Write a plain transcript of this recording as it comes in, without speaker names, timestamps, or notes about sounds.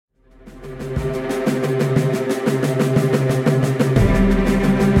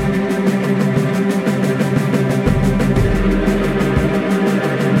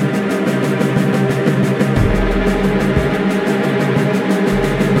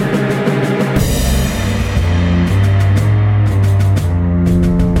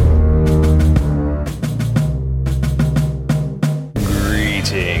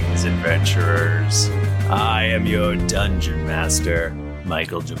Master,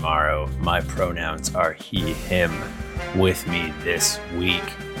 Michael Jamaro. My pronouns are he, him. With me this week,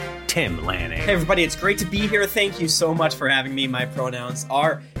 Tim Lanning. Hey everybody, it's great to be here. Thank you so much for having me. My pronouns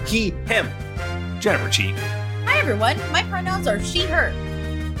are he, him. Jennifer Cheek. Hi everyone, my pronouns are she, her.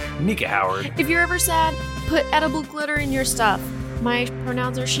 Nika Howard. If you're ever sad, put edible glitter in your stuff. My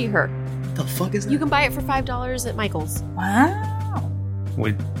pronouns are she, her. The fuck is that? You can buy it for $5 at Michael's. Wow.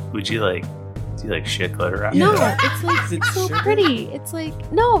 Would you like, do you like shit glitter out? No, Yeah. it's like Is it so sugar? pretty. It's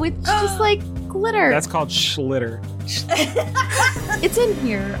like, no, it's just like glitter. That's called schlitter. It's in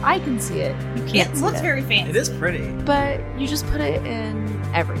here. I can see it. You can't It see looks it. very fancy. It is pretty. But you just put it in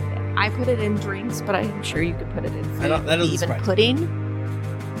everything. I put it in drinks, but I'm sure you could put it in food. That doesn't even surprise me.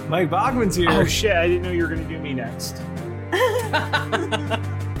 pudding. Mike Bachman's here. Oh shit, I didn't know you were going to do me next.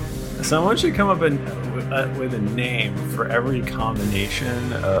 Someone should come up with a name for every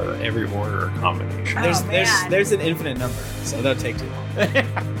combination of every order or combination. There's an infinite number, so that'll take too long.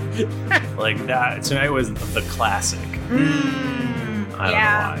 Like that. Tonight was the classic.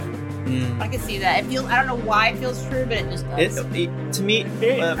 I don't know I can see that. It feels. I don't know why it feels true, but it just does. To me,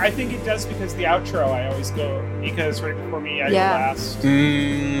 I think it does because the outro I always go, because right before me I go Yeah. last.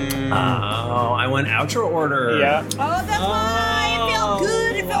 why. Oh, I went outro order. Yeah. Oh, that's why it felt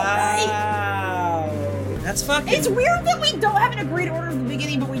good. It felt right. Wow. That's fucking. It's weird that we don't have an agreed order at the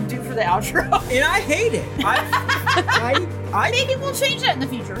beginning, but we do for the outro. And I hate it. I Maybe we'll change that in the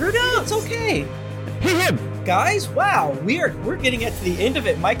future. Who knows? It's okay. Hey, him! Guys, wow, we're getting at the end of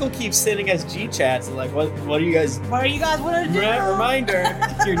it. Michael keeps sending us G chats like, what are you guys? What are you guys want to do? Reminder,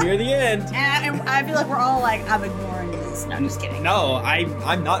 you're near the end. And I feel like we're all like, I'm ignoring this. No, I'm just kidding. No,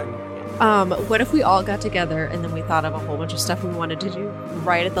 I'm not. What if we all got together and then we thought of a whole bunch of stuff we wanted to do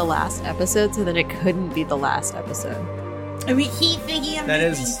right at the last episode, so then it couldn't be the last episode? And we keep thinking of That new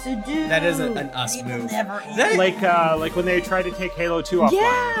is- things to do. that is an us It will move. never end. That- Like when they tried to take Halo 2 offline,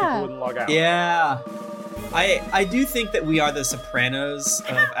 Yeah. people wouldn't log out. Yeah. I do think that we are the Sopranos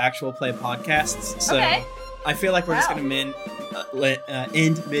of actual play podcasts. So Okay. I feel like we're just Wow. going to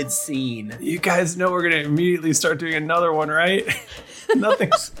end mid-scene. You guys know we're gonna immediately start doing another one, right?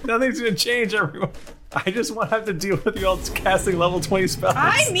 nothing's gonna change, everyone. I just want to have to deal with you all casting level 20 spells.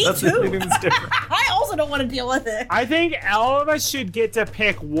 Me That's too. the only thing that's different. I also don't want to deal with it. I think all of us should get to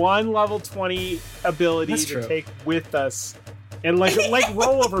pick one level 20 ability That's to true. take with us and like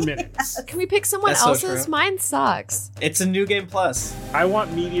rollover minutes. Can we pick someone That's so else's? true. Mine sucks. It's a new game plus. I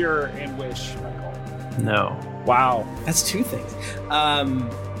want Meteor and Wish, Michael. No. Wow. That's two things.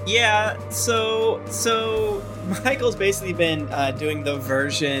 Yeah, so Michael's basically been doing the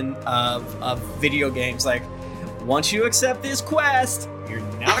version of video games. Like, once you accept this quest, you're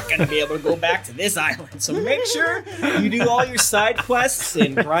not going to be able to go back to this island. So make sure you do all your side quests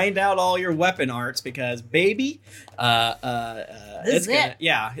and grind out all your weapon arts because, baby, This is it.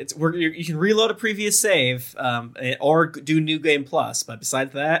 you can reload a previous save or do New Game Plus. But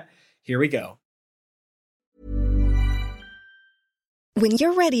besides that, here we go. When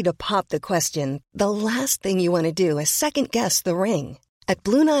you're ready to pop the question, the last thing you want to do is second-guess the ring. At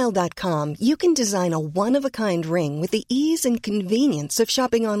BlueNile.com, you can design a one-of-a-kind ring with the ease and convenience of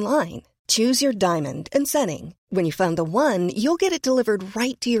shopping online. Choose your diamond and setting. When you find the one, you'll get it delivered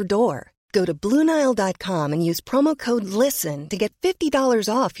right to your door. Go to BlueNile.com and use promo code LISTEN to get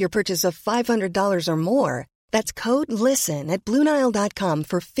 $50 off your purchase of $500 or more. That's code LISTEN at BlueNile.com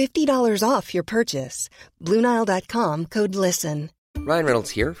for $50 off your purchase. BlueNile.com, code LISTEN. Ryan Reynolds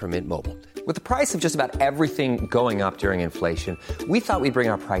here from Mint Mobile. With the price of just about everything going up during inflation, we thought we'd bring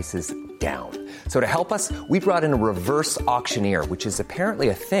our prices down. So to help us, we brought in a reverse auctioneer, which is apparently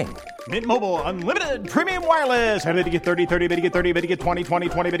a thing. Mint Mobile Unlimited Premium Wireless. How to get 30, 30, bit to get 30, bit to get 20, 20,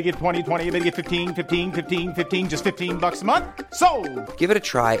 20, bit to get 20, 20, bit to get 15, 15, 15, 15, just $15 a month? Sold! Give it a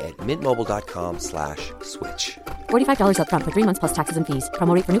try at mintmobile.com/switch. $45 up front for 3 months plus taxes and fees.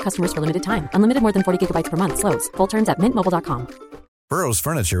 Promo rate for new customers for limited time. Unlimited more than 40 gigabytes per month. Slows full terms at mintmobile.com. Burrow's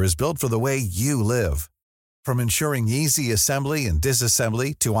furniture is built for the way you live. From ensuring easy assembly and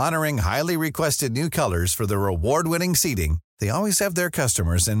disassembly to honoring highly requested new colors for their award-winning seating, they always have their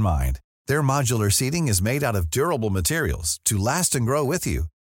customers in mind. Their modular seating is made out of durable materials to last and grow with you.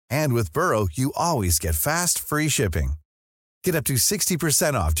 And with Burrow, you always get fast, free shipping. Get up to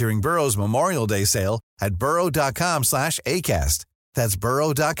 60% off during Burrow's Memorial Day sale at burrow.com/ACAST. That's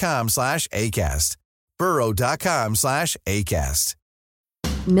burrow.com/ACAST. burrow.com/ACAST.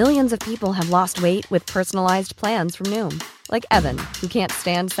 Millions of people have lost weight with personalized plans from Noom. Like Evan, who can't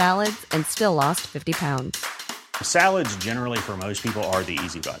stand salads and still lost 50 pounds. Salads generally for most people are the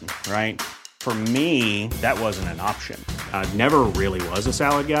easy button, right? For me, that wasn't an option. I never really was a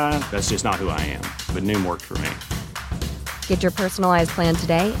salad guy. That's just not who I am. But Noom worked for me. Get your personalized plan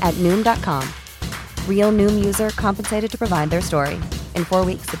today at Noom.com. Real Noom user compensated to provide their story. In 4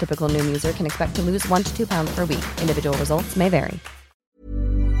 weeks, the typical Noom user can expect to lose 1 to 2 pounds per week. Individual results may vary.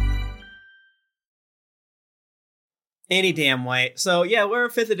 Any damn way. So yeah, we're a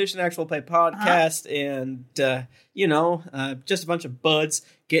 5th edition actual play podcast, and just a bunch of buds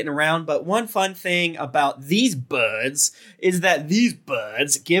getting around. But one fun thing about these buds is that these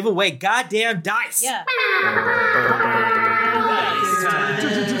buds give away goddamn dice. Yeah.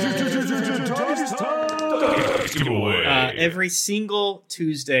 Every single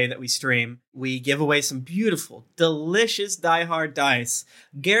Tuesday that we stream, we give away some beautiful, delicious Die Hard dice,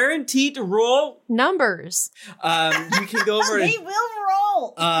 guaranteed to roll numbers. You can go over. They will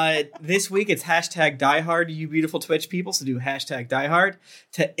roll. This week it's hashtag Die Hard, you beautiful Twitch people. So do hashtag Die Hard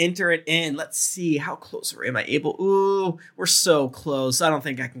to enter it in. Let's see how close am I able. Ooh, we're so close. I don't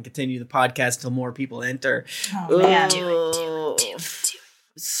think I can continue the podcast until more people enter. Oh man, do it.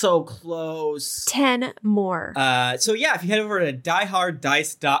 So close. 10 more. So yeah, if you head over to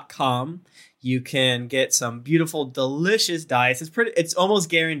dieharddice.com, you can get some beautiful, delicious dice. It's almost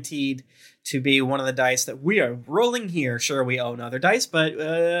guaranteed to be one of the dice that we are rolling here. Sure, we own other dice, but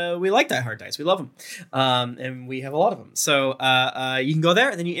we like Die Hard dice. We love them. And we have a lot of them. So you can go there,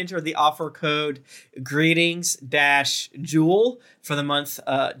 and then you enter the offer code greetings-jewel for the month,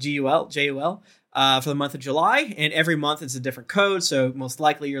 G-U-L, for the month of July, and every month it's a different code, so most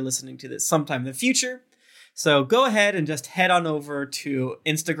likely you're listening to this sometime in the future. So go ahead and just head on over to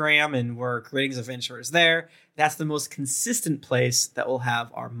Instagram, and we're Greetings Adventurers there. That's the most consistent place that will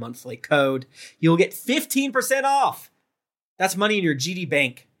have our monthly code. You'll get 15% off. That's money in your GD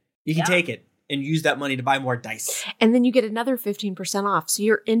bank. You can take it and use that money to buy more dice. And then you get another 15% off, so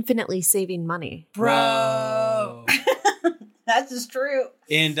you're infinitely saving money. Bro. That's just true.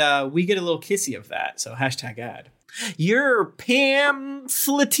 And we get a little kissy of that, so hashtag ad. Your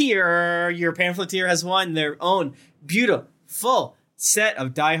pamphleteer has won their own beautiful set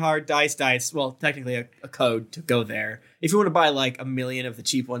of Die Hard dice. Well, technically a code to go there. If you want to buy like 1 million of the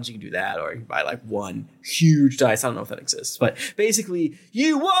cheap ones, you can do that. Or you can buy like one huge dice. I don't know if that exists. But basically,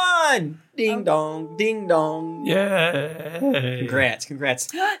 you won! Ding dong, ding dong. Yeah. Congrats.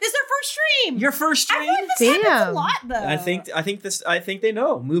 This is our first stream. Your first stream? I feel like this happens a lot, though. I think they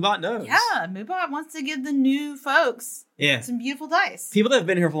know. Moobot knows. Yeah, Moobot wants to give the new folks some beautiful dice. People that have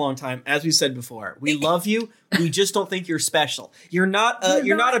been here for a long time, as we said before, we love you. We just don't think you're special. You're not a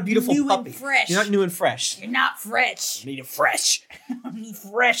beautiful new puppy. And fresh. You're not new and fresh. You're not fresh. We need a fresh. We need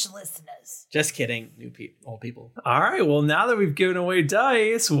fresh listeners. Just kidding, old people. All right. Well, now that we've given away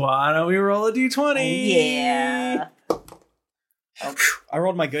dice, why don't we roll a d20? Yeah. I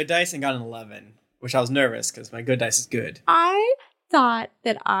rolled my good dice and got an 11, which I was nervous because my good dice is good. I thought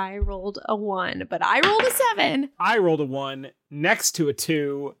that I rolled a 1, but I rolled a 7. I rolled a 1 next to a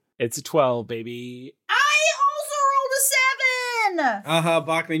 2. It's a 12, baby. I also rolled a 7.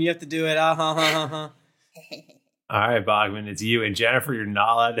 Bachman, you have to do it. All right, Bogman, it's you. And Jennifer, you're not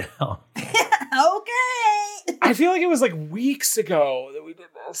allowed to help. Okay. I feel like it was like weeks ago that we did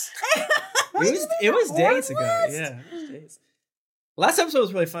this. It was days ago. Yeah, it was days. Last episode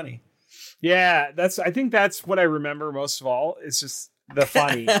was really funny. Yeah, I think that's what I remember most of all. It's just the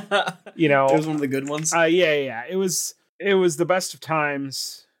funny, It was one of the good ones. Yeah. It was the best of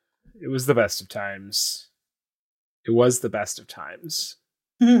times. It was the best of times. It was the best of times.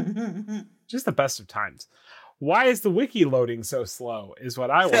 Just the best of times. Why is the wiki loading so slow is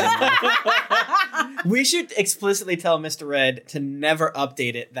what I want to know. We should explicitly tell Mr. Red to never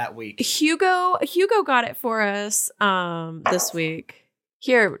update it that week. Hugo got it for us this week.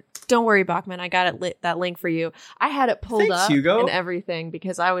 Here, don't worry, Bachman. I got that link for you. I had it pulled up Hugo. and everything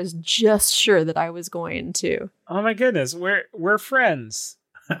because I was just sure that I was going to. Oh my goodness, we're friends.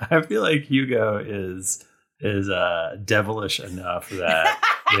 I feel like Hugo is devilish enough that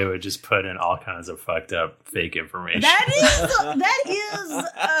they would just put in all kinds of fucked up fake information. That is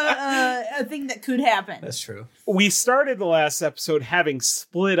a thing that could happen. That's true. We started the last episode having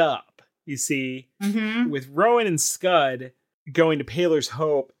split up, you see, with Rowan and Scud going to Paler's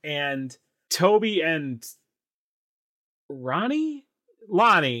Hope, and Toby and Lonnie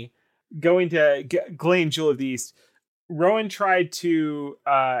going to Glane Jewel of the East. Rowan tried to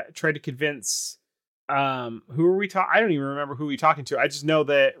convince who were we talking? I don't even remember who we were talking to. I just know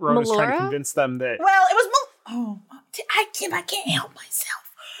that Rowan was trying to convince them that. Well, it was I can't help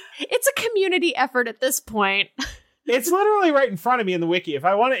myself. It's a community effort at this point. It's literally right in front of me in the wiki. If you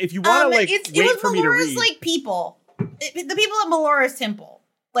want to wait for me to read. Like people, the people at Melora's temple,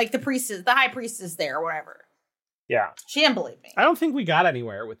 like the priestess, the high priestess there, or whatever. Yeah, she didn't believe me. I don't think we got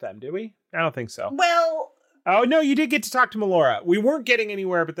anywhere with them, did we? I don't think so. Well, Oh, no, you did get to talk to Melora. We weren't getting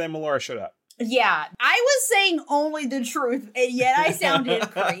anywhere, but then Melora showed up. Yeah, I was saying only the truth, and yet I sounded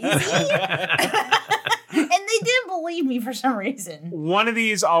crazy. And they didn't believe me for some reason. One of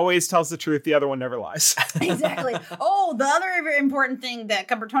these always tells the truth, the other one never lies. Exactly. Oh, the other very important thing that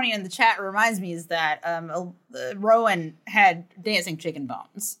Cumbertonian in the chat reminds me is that Rowan had dancing chicken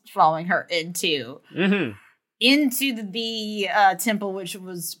bones following her into the temple, which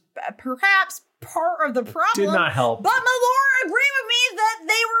was perhaps part of the problem. Did not help. But Melora agreed with me that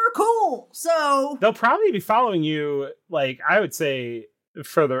they were cool. So they'll probably be following you, like, I would say,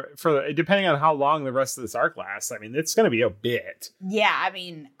 further, depending on how long the rest of this arc lasts. I mean, it's going to be a bit. Yeah, I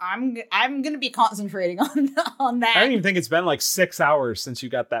mean, I'm going to be concentrating on that. I don't even think it's been like 6 hours since you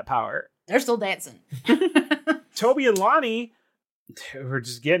got that power. They're still dancing. Toby and Lonnie, we're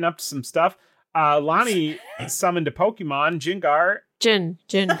just getting up to some stuff. Lonnie summoned a Pokemon, Gengar.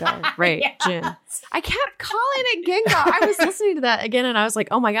 Gengar, right? Yeah. Jin. I kept calling it Gengar. I was listening to that again, and I was like,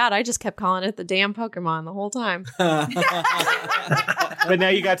 "Oh my god!" I just kept calling it the damn Pokemon the whole time. But now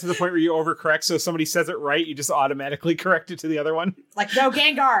you got to the point where you overcorrect, so if somebody says it right, you just automatically correct it to the other one. Like, no,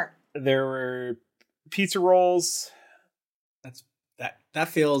 Gengar. There were pizza rolls. That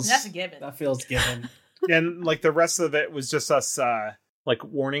feels... That's a given. That feels given. And like the rest of it was just us like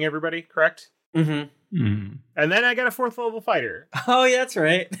warning everybody, correct? Mm-hmm. Mm. And then I got a 4th level fighter. Oh, yeah, that's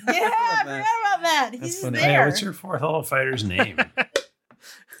right. Yeah, I forgot about that. He's funny. Hey, there. what's your 4th level fighter's name?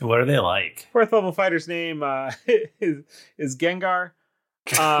 What are they like? 4th level fighter's name is Gengar.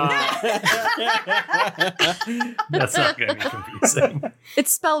 That's not going to be confusing.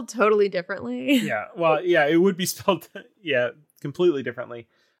 It's spelled totally differently. Yeah, well, yeah, it would be spelled completely differently.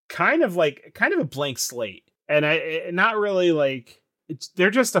 Kind of a blank slate. And not really like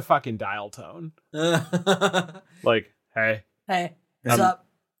they're just a fucking dial tone. Like, hey, What's up?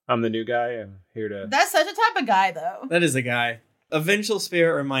 I'm the new guy. I'm here to. That's such a type of guy, though. That is a guy. A vengeful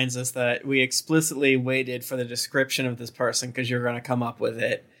spirit reminds us that we explicitly waited for the description of this person because you're going to come up with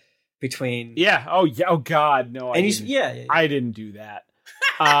it between... Yeah. Oh, yeah. Oh, God. No, I didn't. I didn't do that.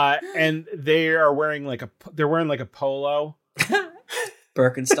 And they are wearing like a polo.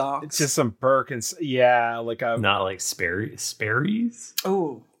 Birkenstocks. It's just some Birkens. Yeah, like a... Not like Sperry's?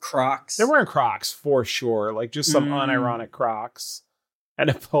 Oh, Crocs. They're wearing Crocs for sure. Like just some unironic Crocs and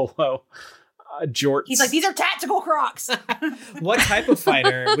a polo. Jorts. He's like, these are tactical Crocs. What type of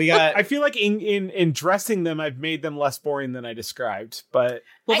fighter? We got... I feel like in dressing them, I've made them less boring than I described, but...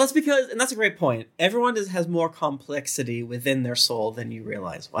 Well, that's because... And that's a great point. Everyone has more complexity within their soul than you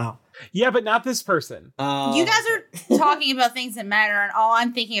realize. Wow. Yeah, but not this person. You guys are talking about things that matter, and all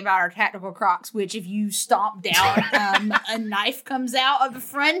I'm thinking about are tactical Crocs, which if you stomp down, a knife comes out of the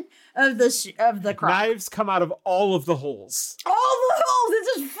front of the Croc. Knives come out of all of the holes. All the holes!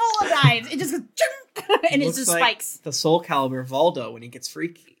 It's just full of knives. It just goes, and it's just like spikes. The Soul Calibur Voldo when he gets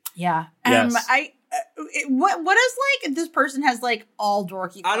freaky. Yeah. Yes. What is like this person has like all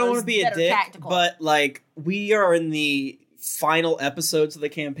dorky. I don't want to be a dick, tactical. but like we are in the final episodes of the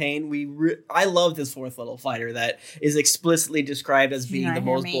campaign. I love this 4th level fighter that is explicitly described as being the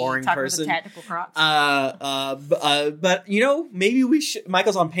most boring person. About the tactical Crocs. But you know, maybe we should.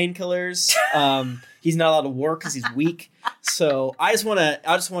 Michael's on painkillers. He's not allowed to work because he's weak. So I just want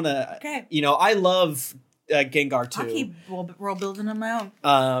to. Okay. You know, I love Gengar too. I'll keep world building on my own.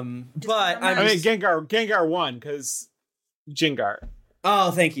 But I mean, Gengar won because Gengar.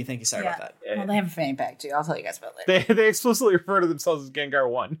 Oh, thank you. Sorry about that. Well, they have a fanny pack too. I'll tell you guys about it later. They explicitly refer to themselves as Gengar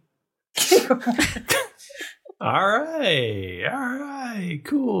 1. All right.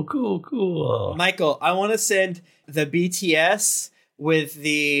 Cool. Michael, I want to send the BTS with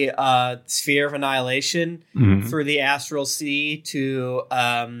the Sphere of Annihilation through the Astral Sea to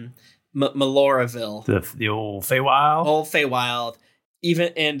Meloraville. The old Feywild? Old Feywild.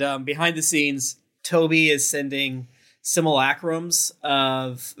 And behind the scenes, Toby is sending simulacrums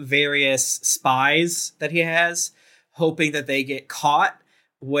of various spies that he has, hoping that they get caught,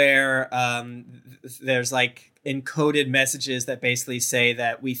 where there's like encoded messages that basically say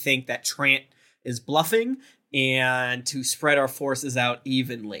that we think that Trant is bluffing and to spread our forces out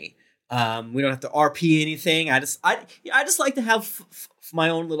evenly. We don't have to RP anything. I just like to have my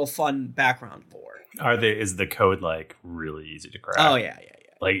own little fun background board. Is the code like really easy to crack? Oh yeah.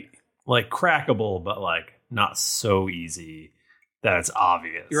 Like crackable, but like not so easy that it's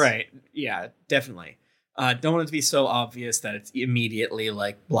obvious. Right. Yeah, definitely. Don't want it to be so obvious that it's immediately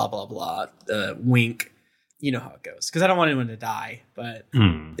like blah, blah, blah, wink. You know how it goes. Because I don't want anyone to die. But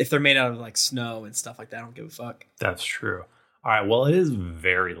if they're made out of like snow and stuff like that, I don't give a fuck. That's true. All right. Well, it is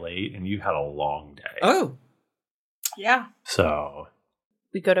very late and you've had a long day. Oh. Yeah. So.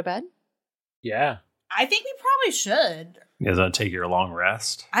 We go to bed? Yeah. I think we probably should. You guys want to take your long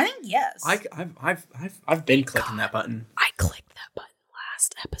rest? I think yes. I've been clicking that button. I clicked that button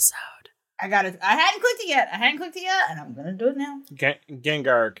last episode. I hadn't clicked it yet, and I'm gonna do it now.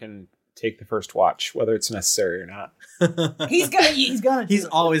 Gengar can take the first watch, whether it's necessary or not. He's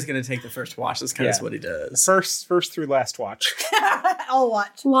always gonna take the first watch. That's kind of what he does. First through last watch. I'll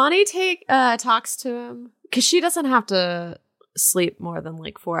watch. Lonnie talks to him because she doesn't have to sleep more than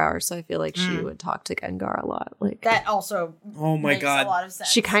like 4 hours, so I feel like she would talk to Gengar a lot. Like that also. Oh my god, a lot of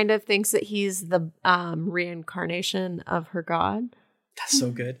sense. She kind of thinks that he's the reincarnation of her god. That's so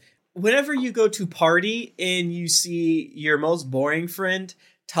good. Whenever you go to party and you see your most boring friend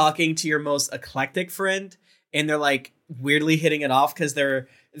talking to your most eclectic friend, and they're like weirdly hitting it off because they're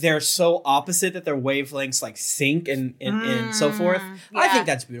so opposite that their wavelengths like sync and so forth. Yeah. I think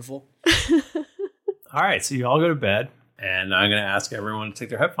that's beautiful. All right, so you all go to bed, and I'm going to ask everyone to take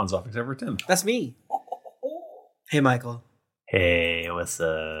their headphones off except for Tim. That's me. Hey, Michael. Hey, what's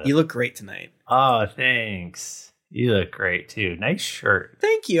up? You look great tonight. Oh, thanks. You look great, too. Nice shirt.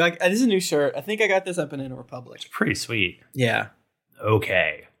 Thank you. This is a new shirt. I think I got this at Banana Republic. It's pretty sweet. Yeah.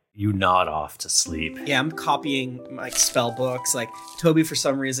 Okay. You nod off to sleep. Yeah, I'm copying like spell books. Like Toby, for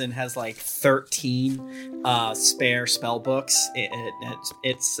some reason, has like 13 spare spell books.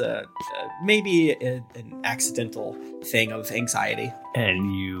 It's maybe an accidental thing of anxiety.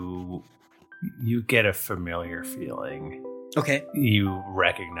 And you get a familiar feeling. Okay. You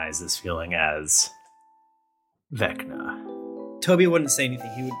recognize this feeling as Vecna. Toby wouldn't say anything.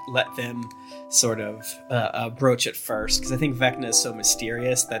 He would let them sort of broach it first, because I think Vecna is so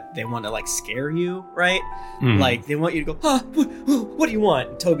mysterious that they want to like scare you, right? Like they want you to go, what do you want?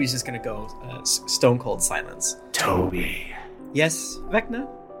 And Toby's just gonna go stone cold silence. Toby. Yes, Vecna?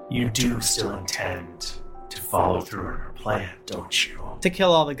 You do still intend to follow through on her plan, don't you? To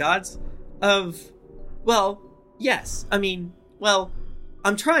kill all the gods? Well, yes. I mean, well,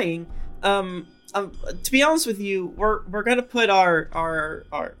 I'm trying. To be honest with you, we're gonna put our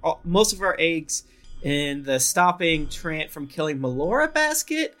most of our eggs in the stopping Trant from killing Melora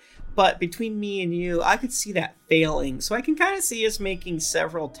basket, but between me and you, I could see that failing. So I can kind of see us making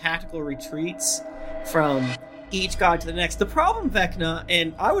several tactical retreats from each god to the next. The problem, Vecna,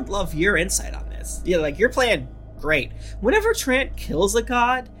 and I would love your insight on this. Yeah, like your plan, great. Whenever Trant kills a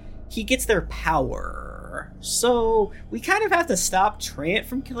god, he gets their power. So we kind of have to stop Trant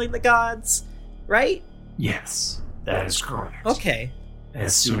from killing the gods. Right? Yes, that is correct. Okay.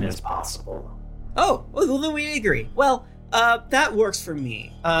 As soon as possible. Oh, well then we agree. Well, that works for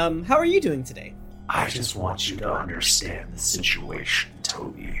me. How are you doing today? I just want you to understand the situation,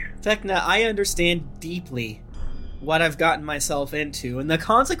 Toby. Vecna, I understand deeply what I've gotten myself into and the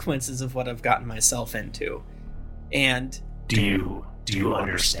consequences of what I've gotten myself into. And Do you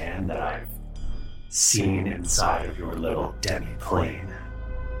understand that I've seen inside of your little demi-plane?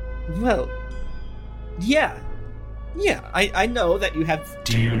 Well, yeah, I know that you have...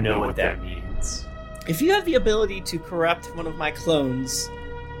 Do you know what that means? If you have the ability to corrupt one of my clones,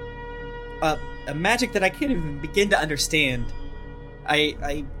 a magic that I can't even begin to understand,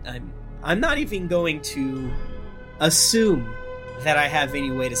 I'm not even going to assume that I have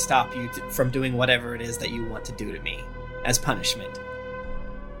any way to stop you from doing whatever it is that you want to do to me as punishment.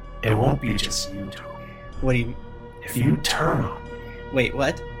 It won't be just you, Toby. What do you... If you turn on me... Wait,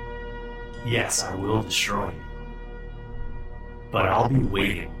 what? Yes, I will destroy you. But I'll be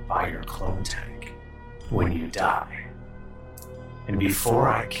waiting by your clone tank when you die. And before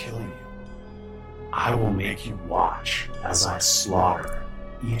I kill you, I will make you watch as I slaughter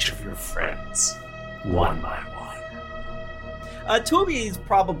each of your friends, one by one. Toby is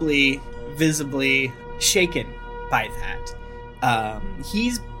probably visibly shaken by that.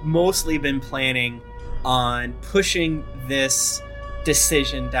 He's mostly been planning on pushing this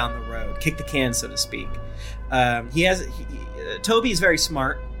decision down the road, kick the can, so to speak. Toby's very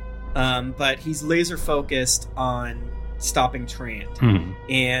smart, but he's laser focused on stopping Trant.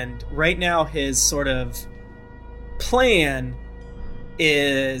 And right now his sort of plan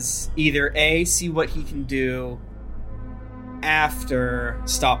is either A, see what he can do after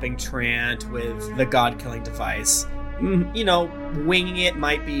stopping Trant with the god-killing device. You know, winging it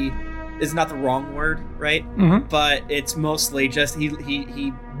is not the wrong word, right? But it's mostly just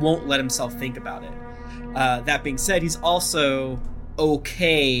he won't let himself think about it. That being said, he's also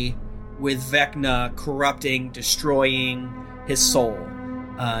okay with Vecna corrupting, destroying his soul,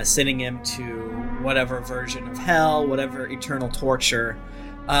 sending him to whatever version of hell, whatever eternal torture.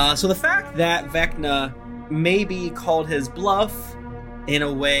 So the fact that Vecna maybe called his bluff in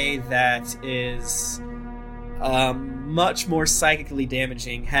a way that is much more psychically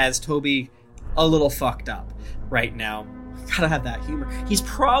damaging has Toby a little fucked up right now. Gotta have that humor. He's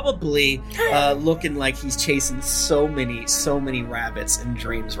probably looking like he's chasing so many rabbits in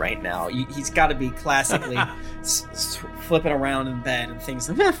dreams right now. He's got to be classically flipping around in bed and things.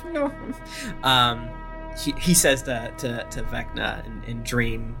 He says to Vecna in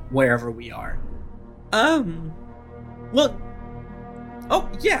dream wherever we are. Well, oh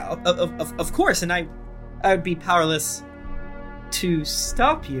yeah, of course, and I would be powerless to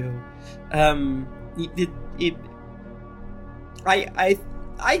stop you. I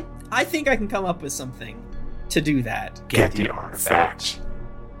think I can come up with something to do that. Get the artifact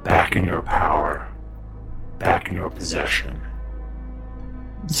back in your power, back in your possession,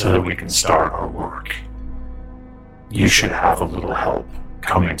 so that we can start our work. You should have a little help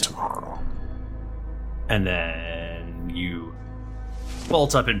coming tomorrow. And then you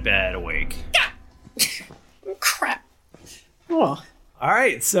bolt up in bed, awake. Crap. Oh. All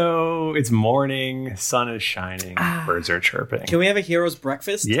right, so it's morning, sun is shining, birds are chirping. Can we have a hero's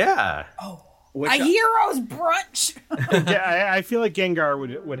breakfast? Yeah. Oh, a hero's brunch. Yeah, I feel like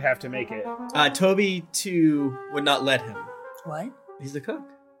Gengar would have to make it. Toby too would not let him. What? He's the cook.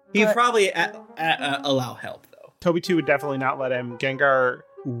 He'd probably allow help though. Toby 2 would definitely not let him. Gengar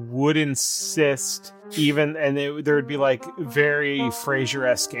would insist, even, and there would be like very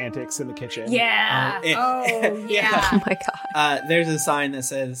Frasier-esque antics in the kitchen. Yeah. Yeah. Oh my god. There's a sign that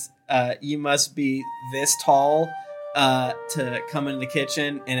says, "You must be this tall to come into the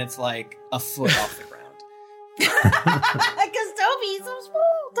kitchen," and it's like a foot off the ground. Because Toby's so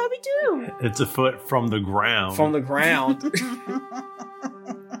small. Toby too. It's a foot from the ground. From the ground.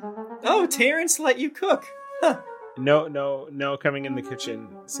 Oh, Terrence let you cook. Huh. No coming in the kitchen.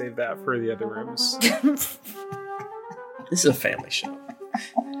 Save that for the other rooms. This is a family show.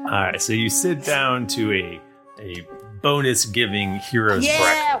 All right, so you sit down to a bonus giving hero's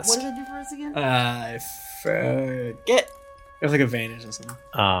breakfast. What does it do for us again? I forget. There's like advantage or something.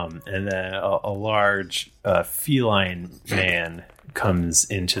 And then a large feline man comes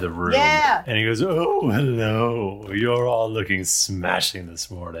into the room. Yeah. And he goes, "Oh, hello. You're all looking smashing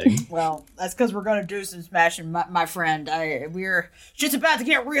this morning." Well, that's because we're going to do some smashing, my friend. We're just about to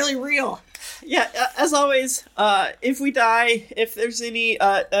get really real. Yeah, as always, if we die, if there's any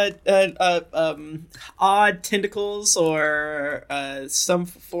odd tentacles or some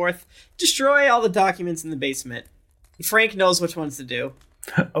forth, destroy all the documents in the basement. Frank knows which ones to do.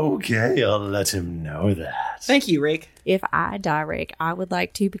 Okay, I'll let him know that. Thank you, Rake. If I die, Rick, I would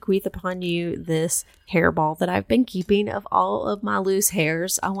like to bequeath upon you this hairball that I've been keeping of all of my loose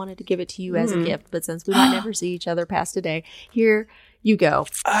hairs. I wanted to give it to you as a gift, but since we might never see each other past a day, here you go.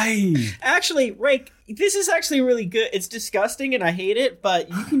 Actually, Rake, this is actually really good. It's disgusting and I hate it, but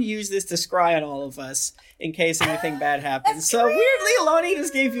you can use this to scry on all of us in case anything bad happens. So weirdly, Alani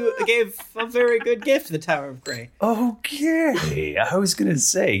just gave a very good gift to the Tower of Grey. Okay. I was going to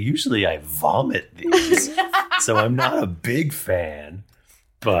say, usually I vomit these, so I'm not a big fan.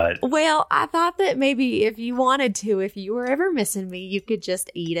 But well, I thought that maybe if you wanted to, if you were ever missing me, you could just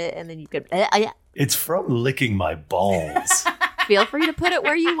eat it and then you could... it's from licking my balls. Feel free to put it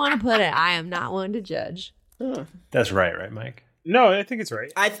where you want to put it. I am not one to judge. That's right, Mike? No, I think it's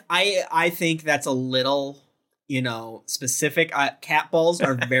right. I think that's a little, specific. Cat balls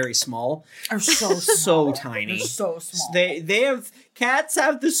are very small. Are so so tiny. They're so small. Cats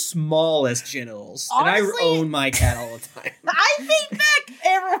have the smallest genitals, Honestly, and I own my cat all the time. I think that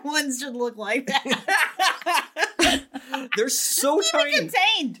everyone should look like that. They're so tiny.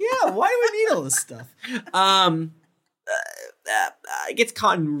 Contained. Yeah, why do we need all this stuff? It gets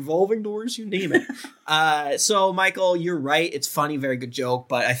caught in revolving doors, you name it. So, Michael, you're right. It's funny, very good joke,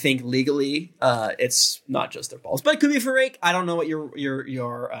 but I think legally, it's not just their balls. But it could be for Rake. I don't know what your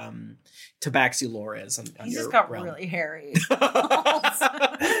tabaxi lore is. He's just got really hairy.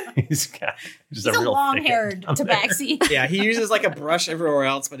 He's a real long-haired tabaxi. Yeah, he uses like a brush everywhere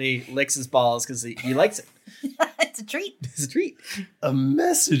else, but he licks his balls because he likes it. It's a treat. It's a treat. A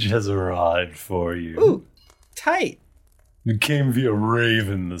message has arrived for you. Ooh, tight. It came via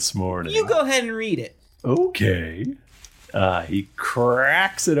Raven this morning. You go ahead and read it. Okay. He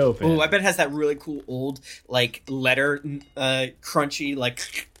cracks it open. Oh, I bet it has that really cool old, letter, crunchy,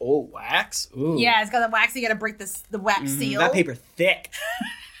 wax. Ooh. Yeah, it's got the wax. You got to break the wax seal. That paper thick.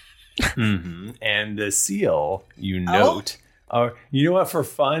 And the seal, you note. You know what? For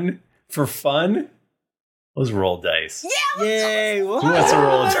fun, let's roll dice. Yeah. Yay! Who wants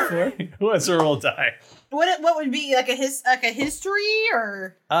to roll die? What would be like a history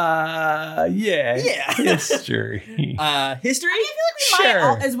or? Yeah. History. History. I feel like we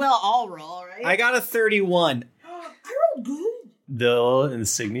might as well all roll, right? I got a 31. I rolled good. the little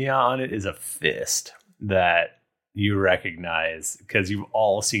insignia on it is a fist that you recognize because you've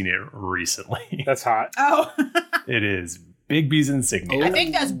all seen it recently. That's hot. Oh. It is Big B's insignia. I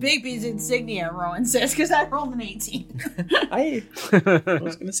think that's Big B's insignia, Rowan says, because I rolled an 18. I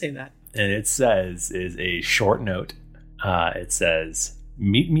was going to say that. And it says, is a short note. It says,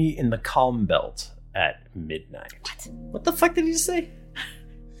 meet me in the calm belt at midnight. What the fuck did he just say?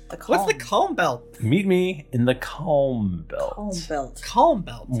 What's the calm belt? Meet me in the calm belt. Calm belt. Calm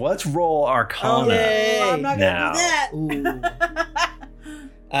belt. Let's roll Arcana. I'm not going to do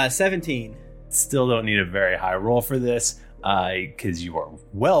that. 17. Still don't need a very high roll for this because you are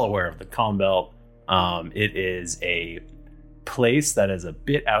well aware of the calm belt. It is a place that is a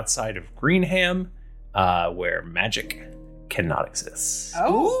bit outside of Greenham where magic cannot exist.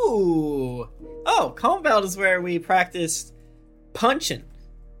 Oh. Oh, calm belt is where we practice punching.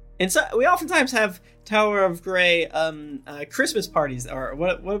 And so we oftentimes have Tower of Grey Christmas parties, or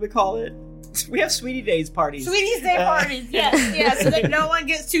what do we call it? We have Sweetie Days parties. Sweetie's Day parties, yes. So that no one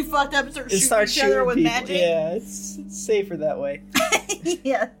gets too fucked up and starts shooting each other with people. magic. Yeah, it's safer that way.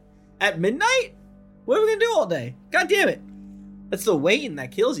 Yeah. At midnight? What are we going to do all day? God damn it. That's the waiting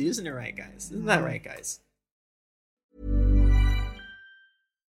that kills you, isn't it right, guys? Isn't that right, guys?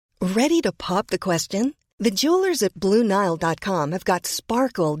 Ready to pop the question? The jewelers at BlueNile.com have got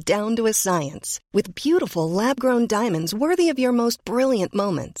sparkle down to a science with beautiful lab-grown diamonds worthy of your most brilliant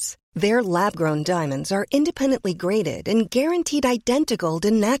moments. Their lab-grown diamonds are independently graded and guaranteed identical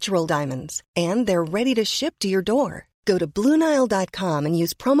to natural diamonds, and they're ready to ship to your door. Go to BlueNile.com and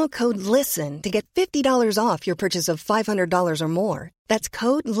use promo code LISTEN to get $50 off your purchase of $500 or more. That's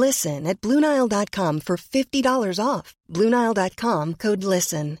code LISTEN at BlueNile.com for $50 off. BlueNile.com, code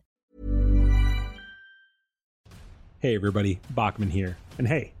LISTEN. Hey everybody, Bachman here. And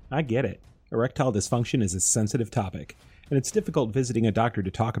hey, I get it. Erectile dysfunction is a sensitive topic, and it's difficult visiting a doctor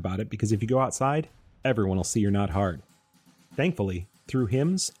to talk about it because if you go outside, everyone will see you're not hard. Thankfully, through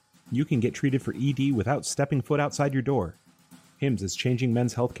HIMS, you can get treated for ED without stepping foot outside your door. HIMS is changing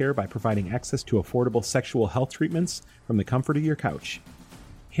men's healthcare by providing access to affordable sexual health treatments from the comfort of your couch.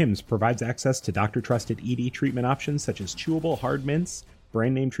 HIMS provides access to doctor-trusted ED treatment options such as chewable hard mints,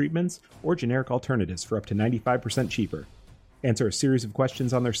 brand name treatments, or generic alternatives for up to 95% cheaper. Answer a series of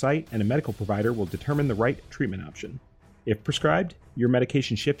questions on their site, and a medical provider will determine the right treatment option. If prescribed, your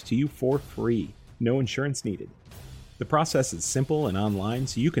medication ships to you for free, no insurance needed. The process is simple and online,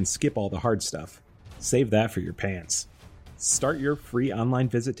 so you can skip all the hard stuff. Save that for your pants. Start your free online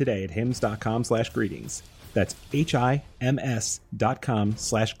visit today at hims.com/greetings. That's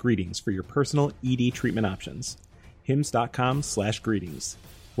HIMS.com/greetings for your personal ED treatment options. hims.com/greetings.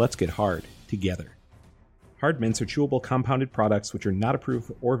 Let's get hard together. Hard mints are chewable compounded products which are not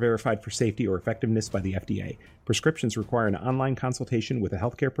approved or verified for safety or effectiveness by the FDA. Prescriptions require an online consultation with a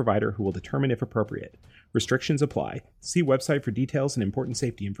healthcare provider who will determine if appropriate. Restrictions apply. See website for details and important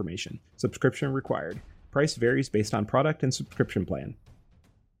safety information. Subscription required. Price varies based on product and subscription plan.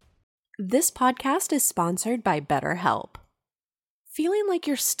 This podcast is sponsored by BetterHelp. Feeling like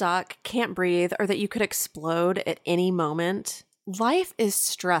you're stuck, can't breathe, or that you could explode at any moment? Life is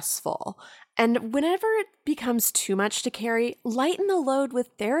stressful, and whenever it becomes too much to carry, lighten the load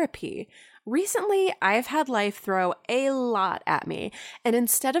with therapy. Recently, I've had life throw a lot at me, and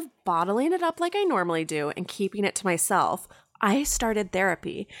instead of bottling it up like I normally do and keeping it to myself, I started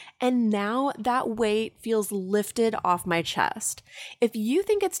therapy, and now that weight feels lifted off my chest. If you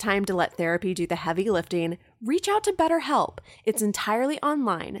think it's time to let therapy do the heavy lifting, reach out to BetterHelp. It's entirely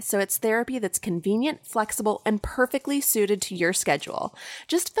online, so it's therapy that's convenient, flexible, and perfectly suited to your schedule.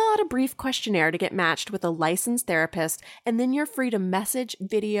 Just fill out a brief questionnaire to get matched with a licensed therapist, and then you're free to message,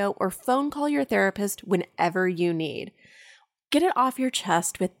 video, or phone call your therapist whenever you need. Get it off your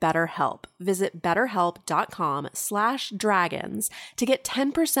chest with BetterHelp. Visit betterhelp.com/dragons to get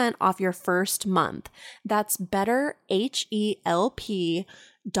 10% off your first month. That's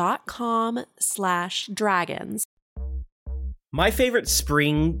betterhelp.com/dragons. My favorite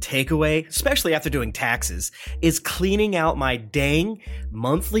spring takeaway, especially after doing taxes, is cleaning out my dang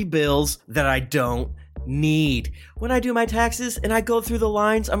monthly bills that I don't need. When I do my taxes and I go through the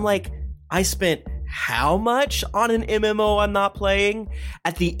lines, I'm like, I spent how much on an MMO I'm not playing?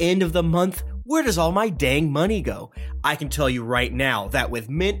 At the end of the month, where does all my dang money go? I can tell you right now that with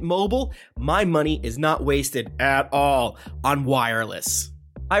Mint Mobile, my money is not wasted at all on wireless.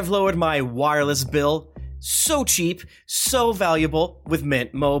 I've lowered my wireless bill so cheap, so valuable with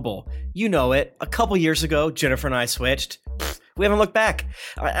Mint Mobile. You know it. A couple years ago, Jennifer and I switched. We haven't looked back.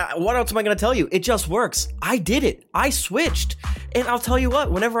 What else am I going to tell you? It just works. I did it. I switched. And I'll tell you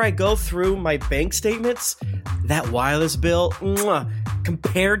what, whenever I go through my bank statements, that wireless bill,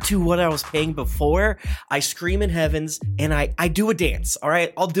 compared to what I was paying before, I scream in heavens and I do a dance, all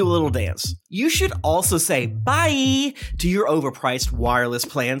right? I'll do a little dance. You should also say bye to your overpriced wireless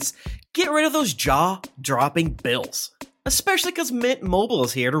plans. Get rid of those jaw-dropping bills, especially because Mint Mobile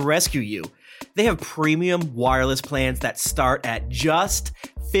is here to rescue you. They have premium wireless plans that start at just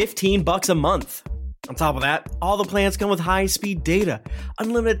 $15 a month. On top of that, all the plans come with high-speed data,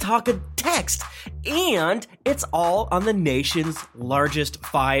 unlimited talk and text, and it's all on the nation's largest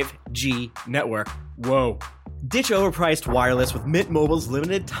 5G network. Whoa. Ditch overpriced wireless with Mint Mobile's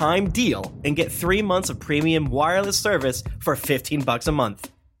limited time deal and get 3 months of premium wireless service for $15 a month.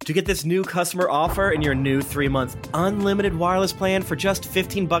 To get this new customer offer and your new 3-month unlimited wireless plan for just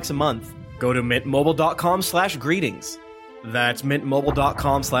 $15 a month, go to mintmobile.com/greetings. That's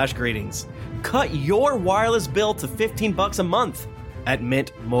mintmobile.com/greetings. Cut your wireless bill to $15 a month at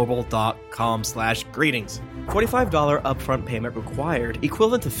mintmobile.com/greetings. $45 upfront payment required,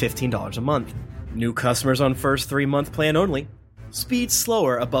 equivalent to $15 a month. New customers on first 3-month plan only. Speed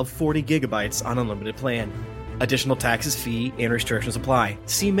slower above 40 gigabytes on unlimited plan. Additional taxes, fee, and restrictions apply.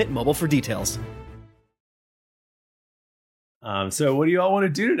 See Mint Mobile for details. So what do you all want to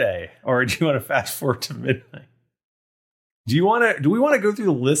do today? Or do you want to fast forward to midnight? Do we want to go through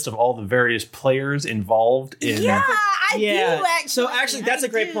the list of all the various players involved in I do actually. So actually, that's a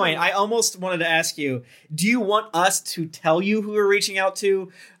great point. I almost wanted to ask you, do you want us to tell you who we're reaching out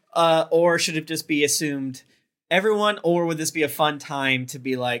to? Or should it just be assumed everyone? Or would this be a fun time to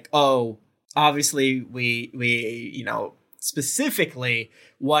be like, oh, obviously we specifically,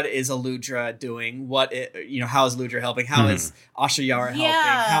 what is Aludra doing? How is Aludra helping? How is Ashayara helping?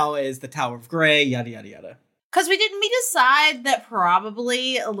 How is the Tower of Grey? Yada, yada, yada. Because we decide that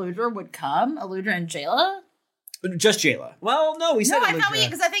probably Aludra would come? Aludra and Jayla? Just Jayla. Well, no, we said I Aludra. thought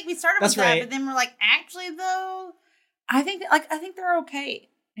because I think we started That's with that, right. but then we're like, actually though, I think they're okay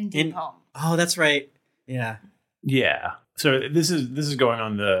in Deep Home. Oh, that's right. Yeah. Yeah. So this is going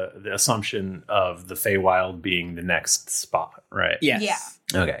on the assumption of the Feywild being the next spot, right? Yes.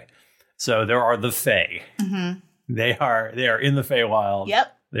 Yeah. Okay. So there are the Fey. Mm-hmm. They are in the Feywild.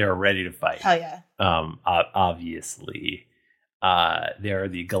 Yep. They are ready to fight. Hell yeah. Obviously, they are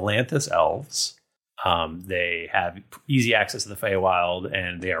the Galanthus elves. They have easy access to the Feywild,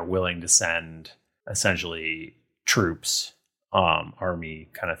 and they are willing to send essentially troops, army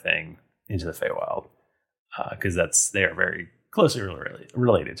kind of thing into the Feywild. Because they are very closely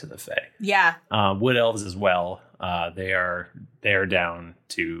related to the Fae. Yeah. Wood elves as well. They are down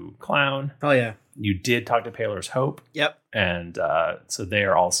to clown. Oh yeah. You did talk to Paler's Hope. Yep. And so they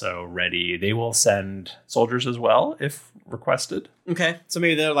are also ready. They will send soldiers as well if requested. Okay. So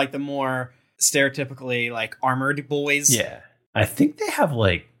maybe they're like the more stereotypically like armored boys. Yeah. I think they have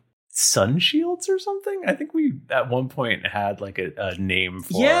like sun shields or something. I think we at one point had like a name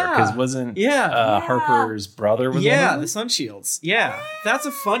for because wasn't Harper's brother was one of them? the sun shields. Yeah. That's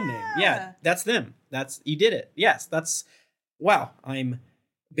a fun name. Yeah, that's them. You did it. Yes, that's wow. I'm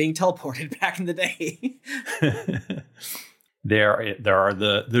being teleported back in the day. There are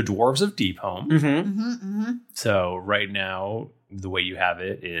the dwarves of Deep Home. Mm-hmm. Mm-hmm, mm-hmm. So right now the way you have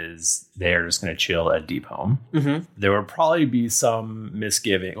it is they're just going to chill at Deep Home. Mm-hmm. There would probably be some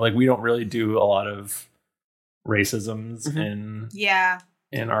misgiving. Like we don't really do a lot of racisms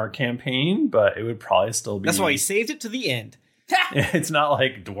in our campaign, but it would probably still be. That's why he saved it to the end. It's not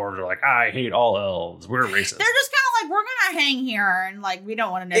like dwarves are like, I hate all elves. We're racist. They're just kind of like, we're gonna hang here and like we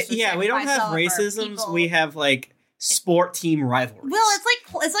don't want to necessarily. We don't have racisms. We have like sport team rivalries. Well,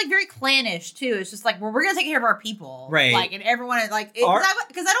 it's like very clannish too. It's just like, well, we're gonna take care of our people, right? Like, and everyone like because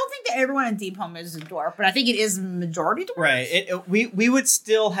I don't think that everyone in Deep Home is a dwarf, but I think it is majority dwarf. Right. We would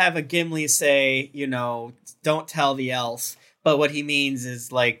still have a Gimli say, don't tell the elf, but what he means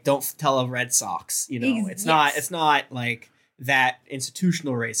is like, don't tell a Red Sox. It's not like that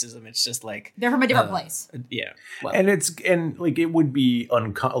institutional racism. It's just like they're from a different place. Yeah, well, and it would be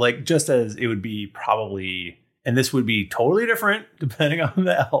just as it would be probably. And this would be totally different depending on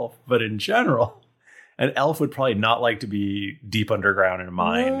the elf. But in general, an elf would probably not like to be deep underground in a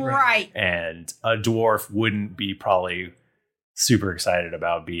mine. Right. And a dwarf wouldn't be probably super excited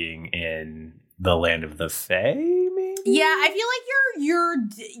about being in the land of the Fae, maybe? Yeah, I feel like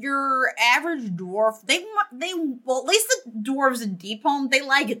your average dwarf, they at least the dwarves in Deep Home, they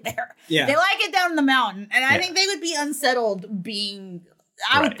like it there. Yeah. They like it down in the mountain. And I think they would be unsettled being...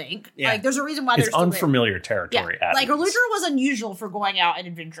 I would think. Yeah. Like, there's a reason why it's unfamiliar territory. Yeah. Like, Aludra was unusual for going out and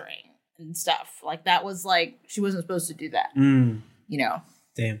adventuring and stuff. Like, that was like, she wasn't supposed to do that.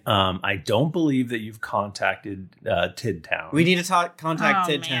 Damn. I don't believe that you've contacted Tidtowne. We need to contact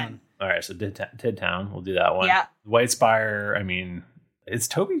Tidtowne. Man. All right, so Tidtowne, we'll do that one. Yeah. White Spire, I mean, is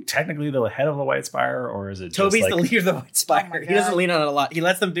Toby technically the head of the White Spire, or is it Toby's just the leader of the White Spire. Oh my He doesn't God. lean on it a lot. He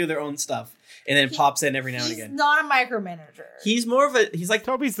lets them do their own stuff and then pops in every now and He's again. not a micromanager. He's more of a he's like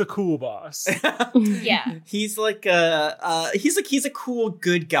Toby's the cool boss. Yeah. he's like he's a cool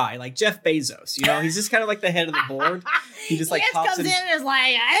good guy like Jeff Bezos, you know. He's just kind of like the head of the board. He just like he just pops comes in. in and is like,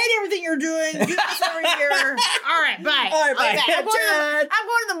 I hate everything you're doing. Get this over here. All right, bye. All right, bye. Okay, I'm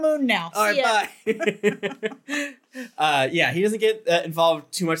going to the moon now. All See ya. right, bye. Yeah, he doesn't get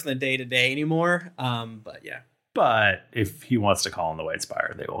involved too much in the day to day anymore. But yeah. But if he wants to call in the White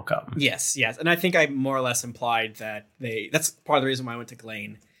Spire, they will come. Yes. And I think I more or less implied that that's part of the reason why I went to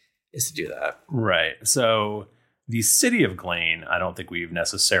Glane is to do that. Right. So the city of Glane, I don't think we've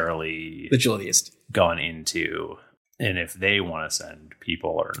necessarily The Joliest. gone into, and if they want to send people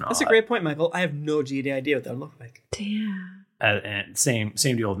or not. That's a great point, Michael. I have no idea what that would look like. Damn. And same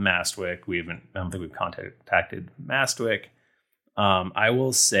deal with Mastwick. I don't think we've contacted Mastwick. I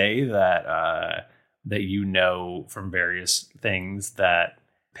will say that that you know from various things that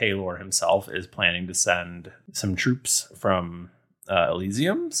Paylor himself is planning to send some troops from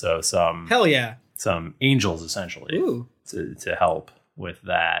Elysium. So Hell yeah. some angels essentially Ooh. to help with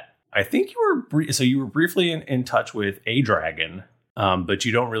that. I think you were briefly in touch with a dragon, but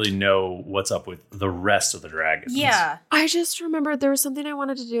you don't really know what's up with the rest of the dragons. Yeah. I just remembered there was something I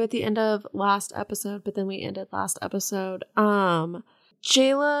wanted to do at the end of last episode, but then we ended last episode.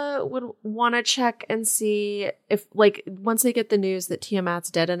 Jayla would want to check and see if, like, once they get the news that Tiamat's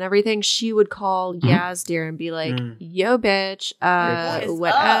dead and everything, she would call Yazdir and be like, yo, bitch,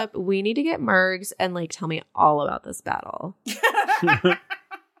 what up? We need to get Mergs and, like, tell me all about this battle.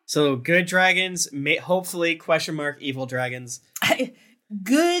 So good dragons, hopefully evil dragons.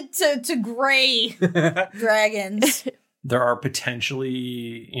 Good to gray dragons. There are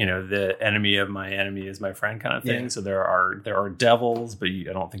potentially, the enemy of my enemy is my friend kind of thing. Yeah. So there are devils, but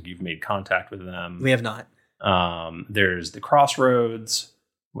I don't think you've made contact with them. We have not. There's the crossroads,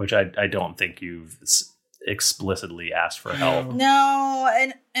 which I don't think you've explicitly asked for help. No,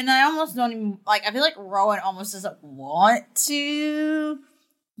 and I almost don't even, like, I feel like Rowan almost doesn't want to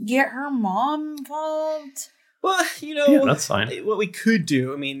get her mom involved. Well, Yeah, that's fine. What we could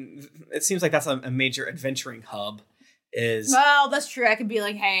do, I mean, it seems like that's a major adventuring hub. Well, that's true. I could be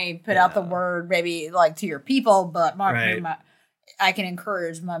like, hey, put out the word maybe like to your people, but I can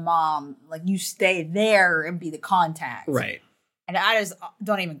encourage my mom, like, you stay there and be the contact. Right. And I just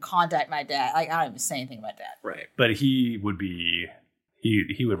don't even contact my dad. Like, I don't even say anything about dad. Right. But he would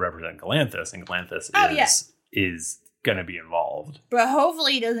represent Galanthus, and Galanthus is going to be involved. But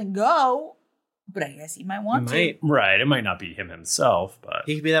hopefully he doesn't go. But I guess he might want to. Right. It might not be him himself, but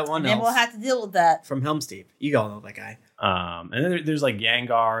he could be that one. And then we'll have to deal with that. From Helm's Deep. You all know that guy. And then there's like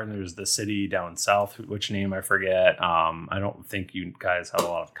Yangar, and there's the city down south, which name I forget. I don't think you guys have a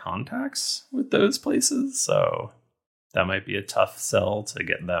lot of contacts with those places, so that might be a tough sell to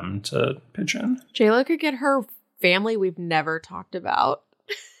get them to pitch in. Jayla could get her family we've never talked about.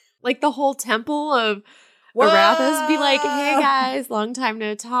 Like the whole temple of Arathis, be like, hey guys, long time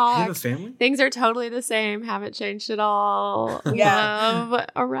no talk. You have a family? Things are totally the same, haven't changed at all. Yeah. Love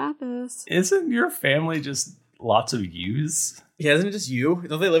Arathis. Isn't your family just lots of yous? Yeah, isn't it just you?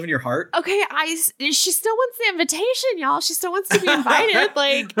 Don't they live in your heart? Okay, she still wants the invitation, y'all. She still wants to be invited.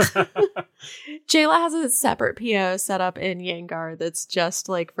 Like, Jayla has a separate PO set up in Yangar that's just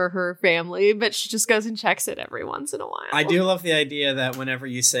like for her family, but she just goes and checks it every once in a while. I do love the idea that whenever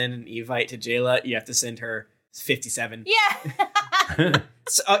you send an Evite to Jayla, you have to send her 57. Yeah.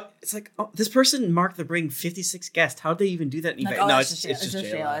 So, it's like, this person marked the bring 56 guests. How'd they even do that in Evite? Like, no, it's just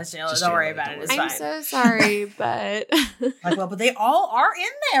Jayla. It's Jayla. Just Don't worry Jayla, about don't it. It's worry. I'm fine. so sorry, but Like, well, but they all are in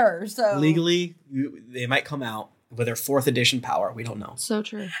there, so Legally, they might come out with their 4th edition power. We don't know. so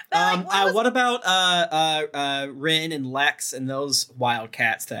true. What about Rin and Lex and those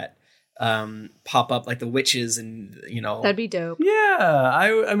wildcats that pop up, like the witches, and That'd be dope.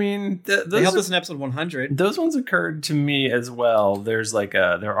 Yeah, I mean, they helped us in episode 100. Those ones occurred to me as well. There's like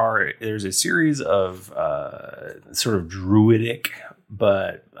there's a series of sort of druidic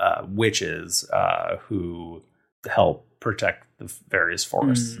but witches who help protect the various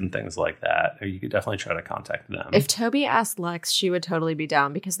forests and things like that. You could definitely try to contact them. If Toby asked Lex, she would totally be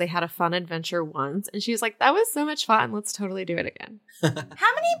down because they had a fun adventure once, and she was like, "That was so much fun. Let's totally do it again." how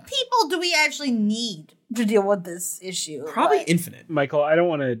many people do we actually need to deal with this issue. Probably but- infinite. Michael, I don't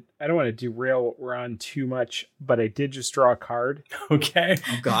want to derail what we're on too much, but I did just draw a card. Okay.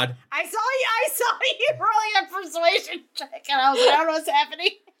 Oh God. I saw you rolling a persuasion check, and I was like, I don't know what's happening.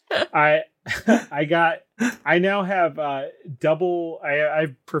 I now have double. I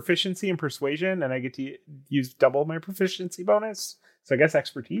have proficiency in persuasion, and I get to use double my proficiency bonus. So I guess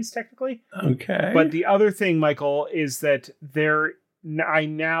expertise technically. Okay. But the other thing, Michael, is that I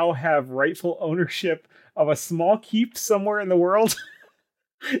now have rightful ownership of a small keep somewhere in the world.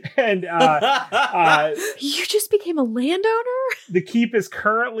 And You just became a landowner? the keep is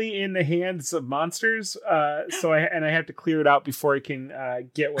currently in the hands of monsters. So I have to clear it out before I can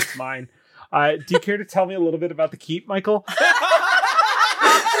get what's mine. Do you care to tell me a little bit about the keep, Michael?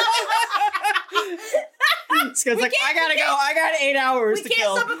 This guy's like, I gotta go. I got 8 hours We to can't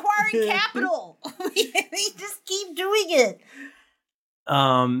kill. stop acquiring capital. we just keep doing it.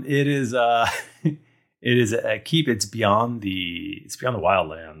 It is it is a keep. It's beyond the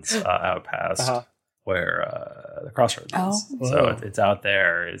wildlands out past where the crossroads is. So it's out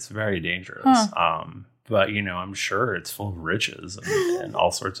there. It's very dangerous. But I'm sure it's full of riches and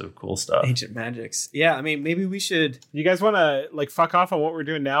all sorts of cool stuff. Ancient magics. Yeah, I mean, maybe we should. You guys want to fuck off on what we're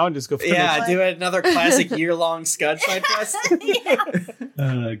doing now and just go finish? Yeah, do another classic year-long Scud side quest.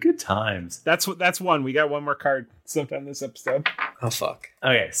 Good times. That's one. We got one more card sometime this episode. Oh fuck.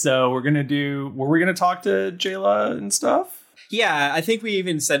 Okay, so were we gonna talk to Jayla and stuff? Yeah, I think we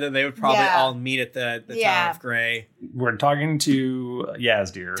even said that they would probably all meet at the Tower of Grey. We're talking to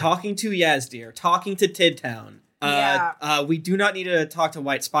Yazdir. Talking to Yazdir. Talking to Tidtowne. We do not need to talk to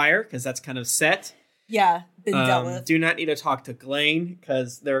White Spire, because that's kind of set. Yeah, been dealt with. Do not need to talk to Glane,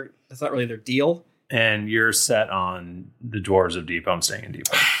 because that's not really their deal. And you're set on the Dwarves of Deep Home staying in Deep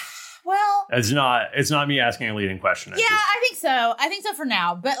Home. Well, It's not me asking a leading question. yeah, I think so. I think so for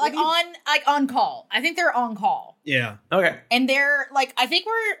now. But on call. I think they're on call. Yeah. Okay. And they're I think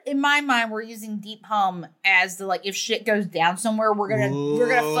in my mind we're using Deep Home as the if shit goes down somewhere, we're gonna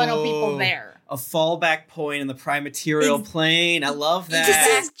funnel people there. A fallback point in the prime material plane. I love that.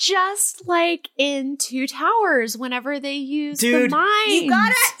 This is just like in Two Towers whenever they use the mines.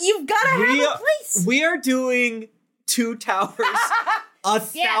 You've gotta have a place. We are doing Two Towers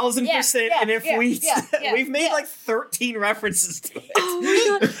 1,000%. And if we've made 13 references to it. Oh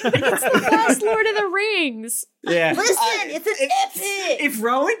my God. It's the best Lord of the Rings. Yeah. Listen, it's an epic. If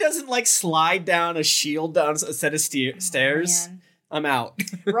Rowan doesn't slide down a shield down a set of stairs, I'm out.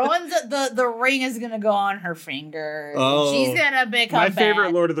 Rowan's the ring is gonna go on her finger. Oh. She's gonna become My bad.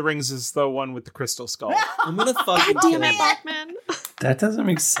 favorite Lord of the Rings is the one with the crystal skull. I'm gonna fucking God damn it, Bachman. That doesn't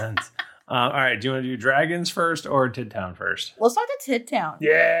make sense. All right, do you want to do dragons first or Tidtowne first? Let's talk to Tidtowne.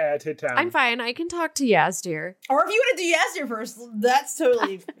 Yeah, Tidtowne. I'm fine. I can talk to Yazdir. Or if you want to do Yazdir first, that's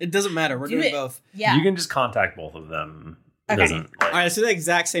totally. It doesn't matter. We're Do doing it. both. Yeah. You can just contact both of them. It Okay. doesn't, All right, so at the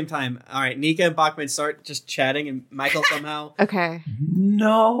exact same time. All right, Nika and Bachman start just chatting, and Michael somehow. Okay.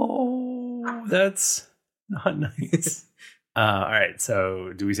 No, that's not nice. All right,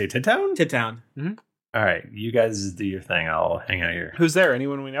 so do we say Tidtowne? Tidtowne. Mm-hmm. All right, you guys do your thing. I'll hang out here. Who's there?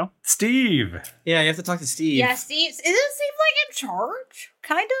 Anyone we know? Steve. Yeah, you have to talk to Steve. Yeah, Steve. Isn't Steve in charge?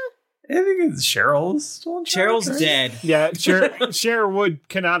 Kind of. I think it's Cheryl's still in charge, Cheryl's right? dead. Yeah, Cher would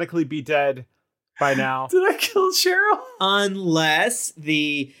canonically be dead by now. Did I kill Cheryl? Unless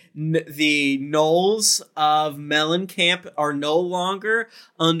the gnolls of Mellencamp are no longer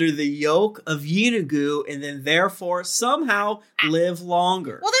under the yoke of Yeenagoo, and then therefore somehow live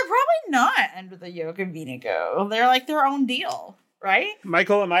longer. Well, they're probably not under the yoke of Vinigo. They're their own deal, right?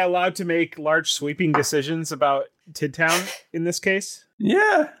 Michael, am I allowed to make large sweeping decisions about Tidtowne in this case?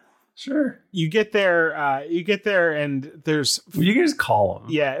 Yeah, sure. You get there, and there's... You can just call him.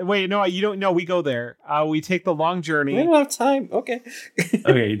 Yeah, wait, no, you don't know. We go there. We take the long journey. We don't have time. Okay.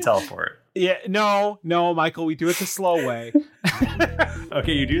 Okay, you teleport. Yeah, no, Michael, we do it the slow way.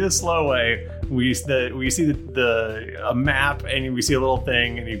 Okay, you do the slow way. We see a map, and we see a little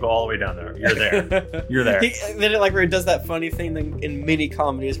thing, and you go all the way down there. You're there. You're there. Then where it does that funny thing in mini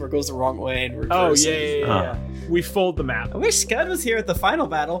comedies where it goes the wrong way and Oh, reverses. yeah. We fold the map. I wish Scud was here at the final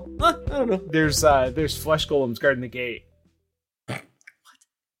battle. I don't know. There's flesh golems guarding the gate.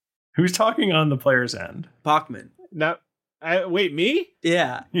 Who's talking on the player's end? Bachman. No, wait, me?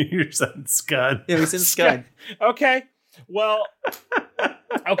 Yeah. You said Scud. Yeah, we said Scud. Okay. Well,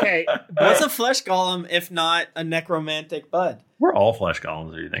 okay. What's a flesh golem if not a necromantic bud? We're all flesh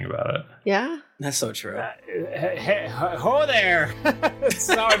golems if you think about it. Yeah. That's so true. Ho there.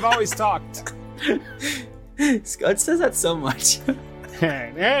 That's how I've always talked. Scud says that so much.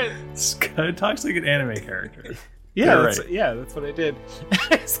 Scud talks like an anime character. Yeah, You're that's, right. yeah, that's what I did.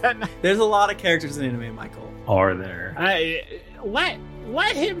 Is that not- There's a lot of characters in anime, Michael. Are there?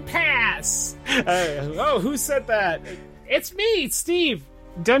 Let him pass. Who said that? It's me, Steve.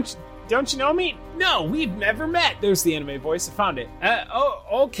 Don't you know me? No, we've never met. There's the anime voice. I found it.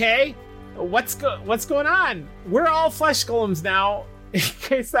 Okay. What's going on? We're all flesh golems now. In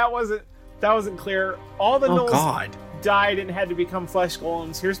case that wasn't clear, all the gnolls died and had to become flesh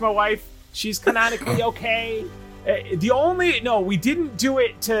golems. Here's my wife. She's canonically okay. We didn't do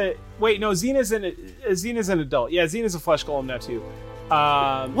it to. Wait, no, Xena's an adult. Yeah, Xena's a flesh golem now too.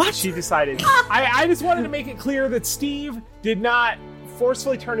 What? She decided. I just wanted to make it clear that Steve did not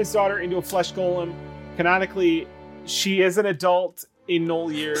forcefully turn his daughter into a flesh golem. Canonically, she is an adult in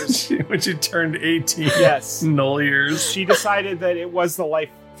Knoll years. When she turned 18. Yes. Knoll years. She decided that it was the life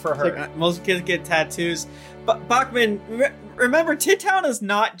for her. Like, most kids get tattoos. But Bachman, remember, Tidtowne is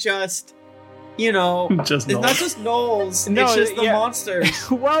not just, just it's not just gnolls. No, it's just the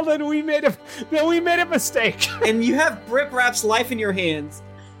monsters. Well, then we made a mistake. And you have Brip Rap's life in your hands.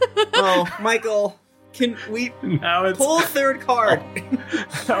 Oh, Michael, can we pull a third card?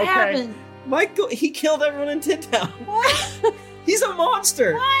 What happened? Michael, he killed everyone in Tidtowne. What? He's a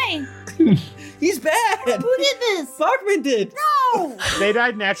monster. Why? He's bad. Who did this? Bachman did. No. They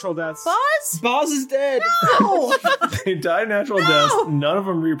died natural deaths. Boz is dead. No. They died natural deaths. None of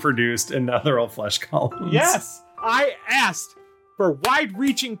them reproduced, and now they're all flesh golems. Yes, I asked for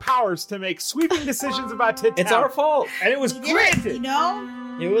wide-reaching powers to make sweeping decisions about Tidtowne. It's our fault. And it was granted.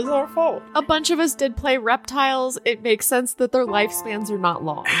 It was our fault. A bunch of us did play reptiles. It makes sense that their lifespans are not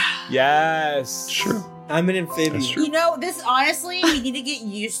long. Yes. Sure. I'm an amphibian. This honestly, we need to get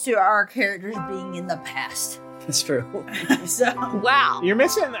used to our characters being in the past. That's true. So wow. You're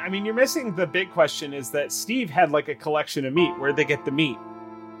missing the big question is that Steve had like a collection of meat. Where'd they get the meat?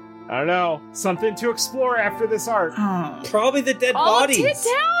 I don't know. Something to explore after this arc. Probably the dead All bodies.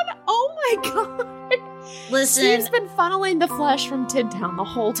 Tidtowne? Oh my god. Listen. Steve's been funneling the flesh from Tidtowne the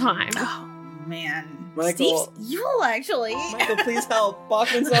whole time. Oh man. Michael. Steve's evil, actually. Michael, please help.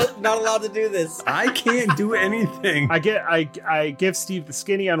 Bachman's not allowed to do this. I can't do anything. I give Steve the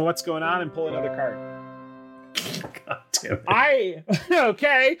skinny on what's going on and pull another card. God damn it.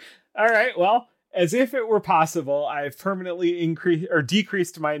 Okay. All right. Well, as if it were possible, I've permanently increased or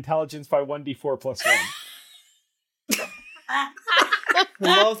decreased my intelligence by 1d4 plus 1. I'd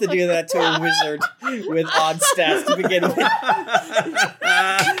love to do that to a wizard with odd stats to begin with.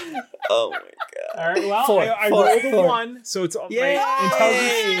 Oh my god. All right, well, I rolled a 1, so it's my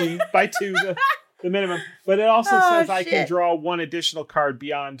intelligence by 2, the minimum. But it also says I can draw one additional card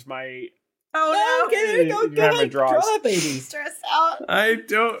beyond my... Oh, no. Okay, there you go. Go ahead, draw that baby. Stress out. I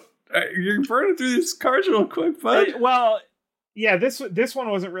don't... You're burning through these cards real quick, bud. Well, yeah, this one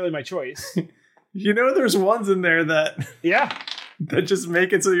wasn't really my choice. There's ones in there that... Yeah. That just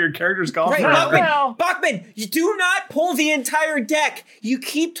make it so your character's gone right, Bachman, you do not pull the entire deck. You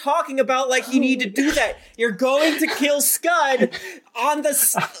keep talking about like you need to do that. You're going to kill Scud on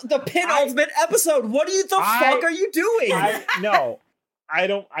the penultimate episode. What the fuck are you doing? No, I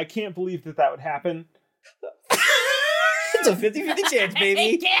don't. I can't believe that would happen. It's a 50-50 chance,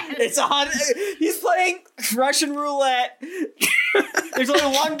 baby. It's on. He's playing Russian roulette. There's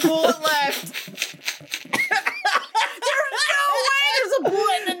only one bullet left. There's a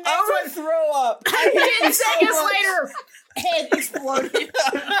bullet in the next I'm gonna one. throw up. 10 seconds later, head exploded.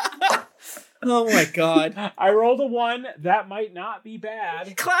 Oh my god. I rolled a 1. That might not be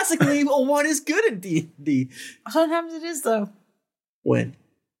bad. Classically, a 1 is good in D&D. Sometimes it is though. When?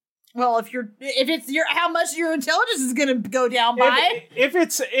 Well, if it's your how much your intelligence is gonna go down by. If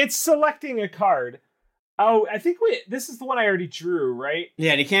it's selecting a card. Oh, I think this is the one I already drew, right?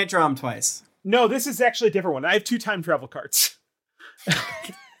 Yeah, and you can't draw them twice. No, this is actually a different one. I have 2 time travel cards.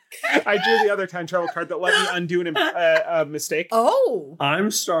 I drew the other time travel card that let me undo a mistake. Oh.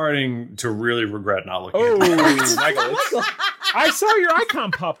 I'm starting to really regret not looking at this. Michael. I saw your icon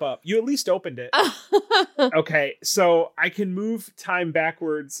pop up. You at least opened it. Okay, so I can move time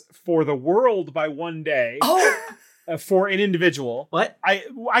backwards for the world by 1 day. Oh. For an individual. What?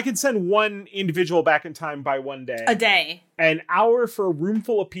 I can send one individual back in time by 1 day. A day. An hour for a room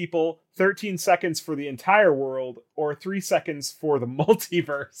full of people, 13 seconds for the entire world, or 3 seconds for the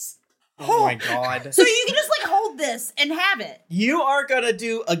multiverse. Oh my god. So you can just hold this and have it. You are gonna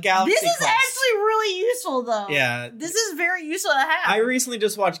do a Galaxy This is Quest. actually really useful though. Yeah. This is very useful to have. I recently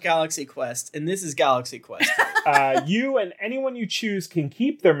just watched Galaxy Quest, and this is Galaxy Quest. You and anyone you choose can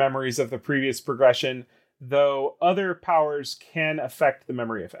keep their memories of the previous progression, though other powers can affect the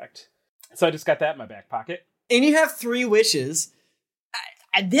memory effect. So I just got that in my back pocket. And you have 3 wishes.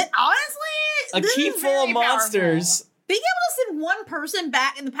 Honestly, A keep full of monsters. Being able to send one person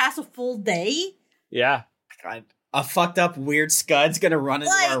back and pass a full day. Yeah. God, a fucked up weird Scud's gonna run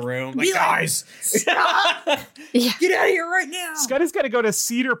into our room. Like, guys, stop! Get out of here right now. Scud is gonna go to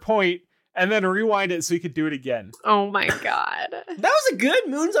Cedar Point and then rewind it so he could do it again. Oh my god. That was a good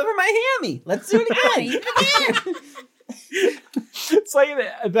Moon's over my hammy. Let's do it again. It's like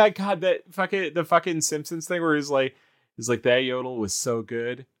the fucking Simpsons thing where he's like that yodel was so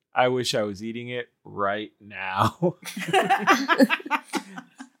good. I wish I was eating it right now.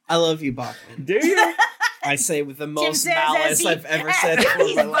 I love you, Bachman. Do you? I say with the most malice I've ever said.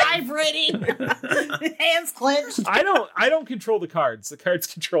 He's vibrating. Hands clenched. I don't control the cards. The cards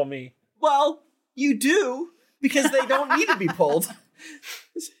control me. Well, you do, because they don't need to be pulled.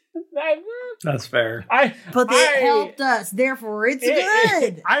 That's fair. But they helped us, therefore it's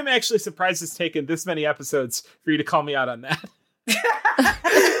good. I'm actually surprised it's taken this many episodes for you to call me out on that.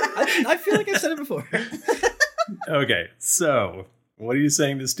 I feel like I've said it before. Okay, so what are you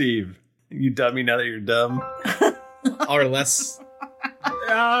saying to Steve? You dummy now that you're dumb? Or less.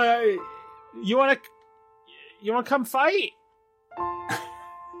 You want to come fight?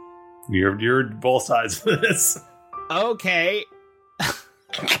 You're both sides of this. Okay.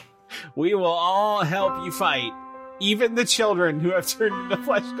 We will all help you fight. Even the children who have turned into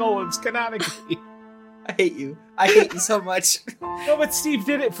flesh golems canonically. I hate you. I hate you so much. No, but Steve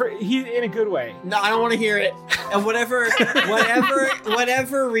did it in a good way. No, I don't want to hear it. And whatever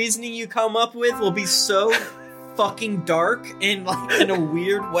reasoning you come up with will be so fucking dark and like in a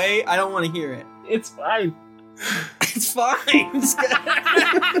weird way. I don't want to hear it. It's fine. It's fine.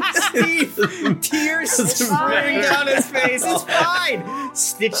 Steve, tears streaming down his face. It's fine.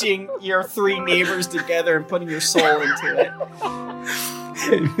 Stitching your three neighbors together and putting your soul into it.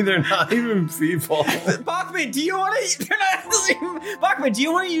 They're not even people. Bachman, do you want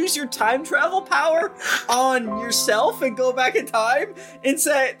to use your time travel power on yourself and go back in time and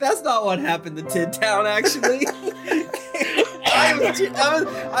say that's not what happened to Tidtowne? Actually,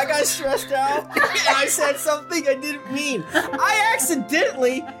 I got stressed out and I said something I didn't mean. I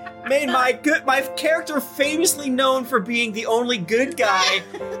accidentally made my character famously known for being the only good guy,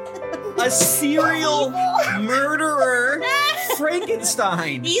 a serial murderer,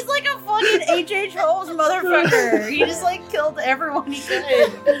 Frankenstein. He's like a fucking H.H. Holmes motherfucker. He just like killed everyone he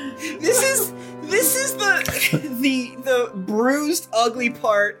could. This is the bruised, ugly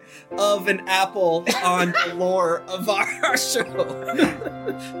part of an apple on the lore of our show.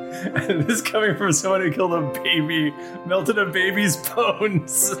 And this coming from someone who killed a baby, melted a baby's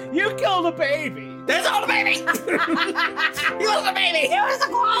bones. You killed a baby. That's not a baby. It was a baby. It was a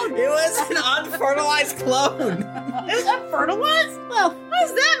clone. It was an unfertilized clone. It was unfertilized? Well, what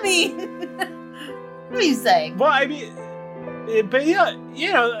does that mean? What are you saying? Well, I mean, but yeah,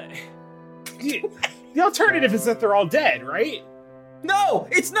 you know, the alternative is that they're all dead, right? No,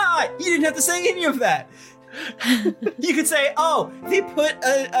 it's not. You didn't have to say any of that. You could say, "Oh, they put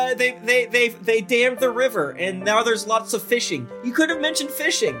they dammed the river, and now there's lots of fishing." You could have mentioned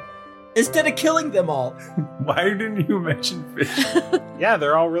fishing instead of killing them all. Why didn't you mention fishing? Yeah,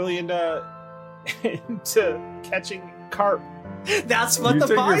 they're all really into catching carp. That's what the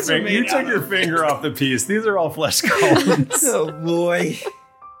pies are made. You took your finger off the piece. These are all flesh columns. Oh boy.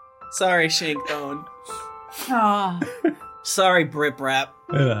 Sorry, Shankbone. Sorry, Brip Rap.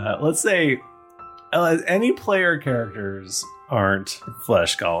 Let's say any player characters aren't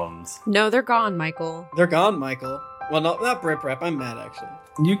flesh columns. No, they're gone, Michael. They're gone, Michael. Well, no, not Brip Rap. I'm mad, actually.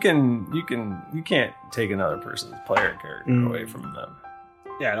 You can't take another person's player character away from them.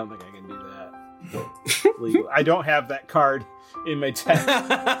 Yeah, I don't think I can do that. Legal. I don't have that card in my deck.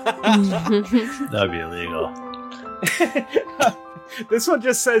 That'd be illegal. This one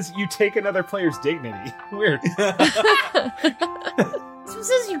just says you take another player's dignity. Weird. This one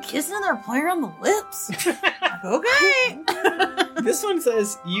says you kiss another player on the lips. Okay. This one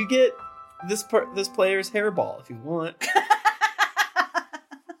says you get this player's hairball if you want.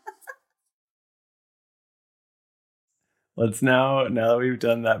 Let's now that we've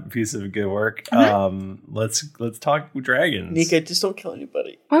done that piece of good work, let's talk dragons. Nika, just don't kill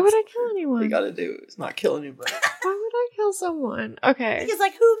anybody. Why would I kill anyone? What you gotta do is not kill anybody. Why would I kill someone? Okay. He's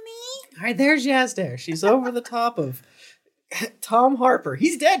like, who, me? All right, there's Yazdair. She's over the top of Tom Harper.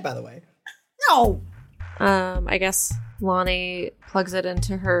 He's dead, by the way. No. I guess Lonnie plugs it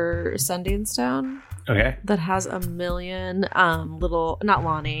into her sending stone. Okay. That has a million little, not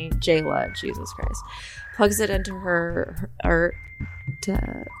Lonnie, Jayla, Jesus Christ. Plugs it into her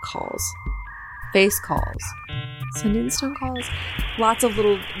calls. Face calls. sending stone calls. Lots of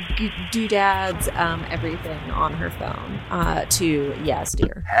little doodads, everything on her phone to Yes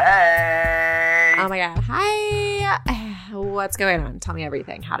Dear. Hey! Oh my god. Hi! What's going on? Tell me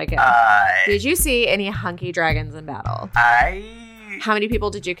everything. How'd it go? Did you see any hunky dragons in battle? How many people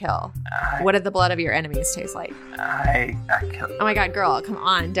did you kill? What did the blood of your enemies taste like? I killed... Oh my god, girl, come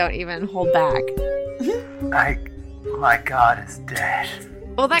on. Don't even hold back. My god is dead.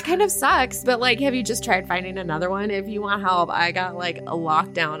 Well, that kind of sucks, but like, have you just tried finding another one? If you want help, I got like a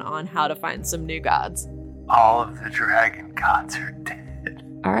lockdown on how to find some new gods. All of the dragon gods are dead.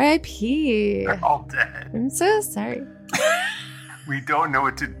 R.I.P. They're all dead. I'm so sorry. We don't know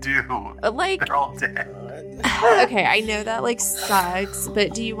what to do. Like, they're all dead. Okay, I know that like sucks,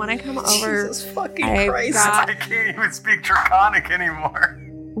 but do you want to come over? Jesus fucking Christ. I can't even speak Draconic anymore.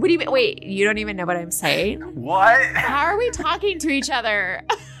 What do you mean? Wait, you don't even know what I'm saying? What? How are we talking to each other?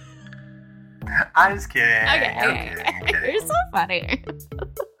 I'm just kidding. Okay. I'm kidding. You're so funny.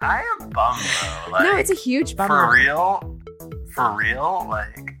 I am bummed though. Like, no, it's a huge bummer. For real,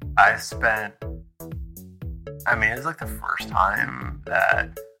 like I spent. I mean, it's like the first time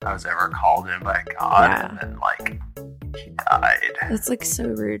that I was ever called in by God, and then like he died. That's like so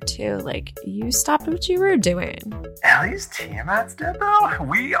rude too. Like you stopped what you were doing. At least Tiamat's dead though.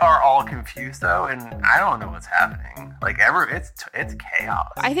 We are all confused though, and I don't know what's happening. Like it's chaos.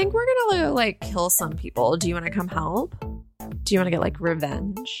 I think we're gonna like kill some people. Do you want to come help? Do you want to get like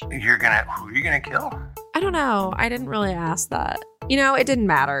revenge? Who are you gonna kill? I don't know. I didn't really ask that. You know, it didn't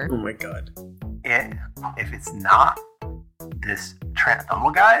matter. Oh my god. If it's not this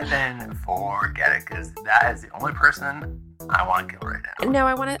Tidtowne guy, then forget it, because that is the only person I want to kill right now. No,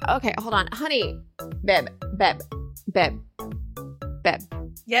 I want to. Okay, hold on, honey, babe.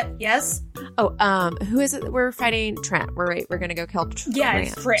 Yep. Yes. Oh, who is it? We're fighting Trent. We're gonna go kill Trent.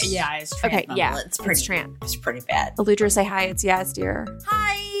 It's Trent. Okay, yeah, it's Trent. It's pretty bad. Eludra, say hi. It's Yes Dear.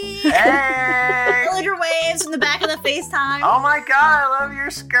 Hi. Hey. Eludra waves in the back of the FaceTime. Oh my god, I love your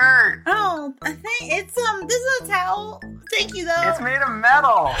skirt. Oh, I think it's this is a towel. Thank you though. It's made of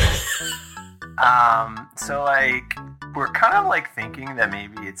metal. So like we're kind of like thinking that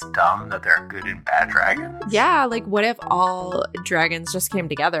maybe it's dumb that there are good and bad dragons. Yeah, like what if all dragons just came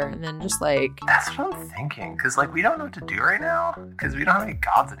together and then just like... That's what I'm thinking, because like we don't know what to do right now, because we don't have any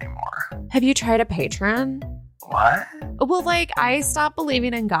gods anymore. Have you tried a patron? What? Well, like I stopped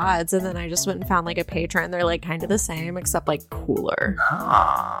believing in gods and then I just went and found like a patron. They're like kind of the same except like cooler.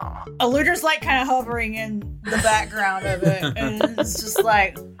 Oh. Eludra's like kind of hovering in the background of it, and it's just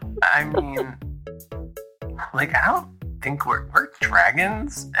like... I mean, like I don't think we're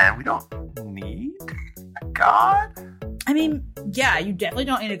dragons and we don't need a god. I mean, yeah, you definitely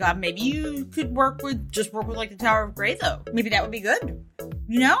don't need a god. Maybe you could work with like the Tower of Grey though. Maybe that would be good.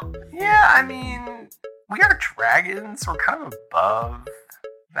 You know? Yeah, I mean, we are dragons. We're kind of above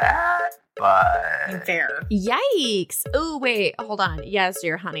that, but fair. Yikes. Oh, wait, hold on. Yes,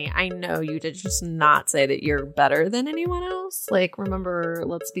 dear honey, I know you did just not say that you're better than anyone else. Like, remember,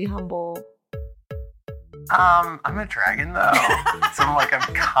 let's be humble. I'm a dragon though. So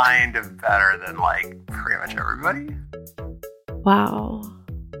I'm kind of better than like pretty much everybody. Wow.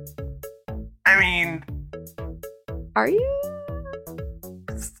 I mean, are you?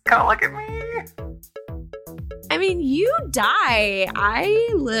 Just kind of look at me. I mean, you die. I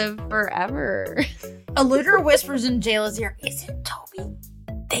live forever. Eludra whispers in Jayla's ear, isn't Toby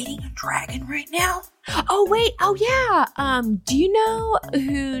dating a dragon right now? Oh, wait. Oh, yeah. Do you know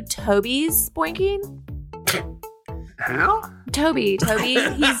who Toby's boinking? Who? Toby.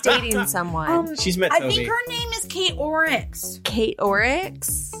 He's dating someone. She's met Toby. I think her name is Kate Oryx. Kate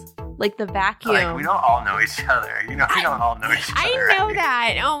Oryx? Like the vacuum. Like, we don't all know each other. You know, we don't all know each other. I know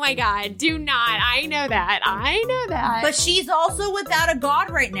that. Oh my god. Do not. I know that. But she's also without a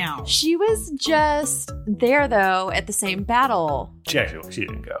god right now. She was just there, though, at the same battle. She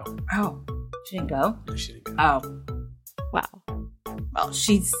didn't go. Oh. She didn't go? No, she didn't go. Oh. Wow. Well,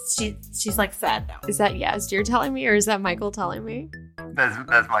 she's like sad now. Is that Yes You're telling me, or is that Michael telling me?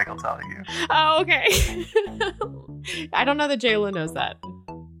 That's Michael telling you. Oh, okay. I don't know that Jayla knows that.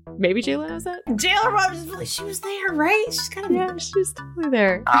 Maybe Jayla knows that? Jayla Rogers, she was there, right? She's kind of... Yeah, she's totally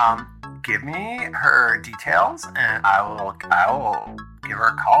there. Give me her details, and I will give her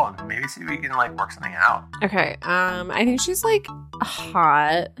a call and maybe see if we can like work something out. Okay. I think she's like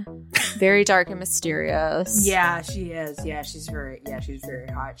hot, Very dark and mysterious. Yeah, she is. Yeah, she's very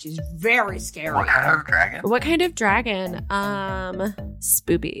hot. She's very scary. What kind of dragon? What kind of dragon?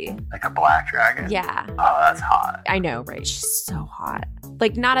 Spoopy. Like a black dragon? Yeah. Oh, that's hot. I know, right? She's so hot.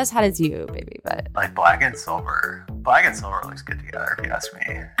 Like, not as hot as you, baby, but... Like black and silver. Black and silver looks good together, if you ask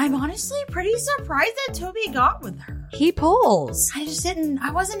me. I'm honestly pretty surprised that Toby got with her. He pulls. I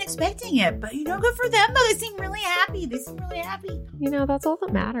wasn't expecting it, but good for them, though. They seem really happy. That's all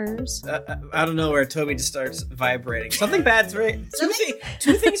that matters. I don't know where Toby just starts vibrating. Something bad's right.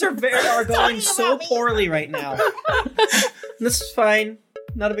 Two things are going so poorly right now. This is fine.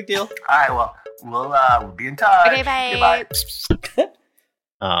 Not a big deal. All right, well, we'll be in touch. Okay, bye. Goodbye.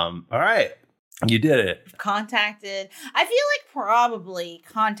 All right. You did it. Contacted. I feel like probably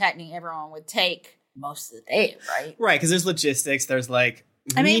contacting everyone would take most of the day, right? Right, because there's logistics. There's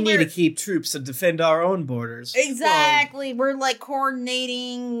we need to keep troops to defend our own borders. Exactly. We're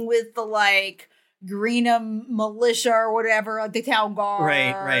coordinating with the Greenham militia or whatever, the town guard.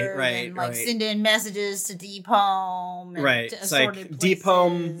 Right. And send in messages to Deep Home. And right. It's Deep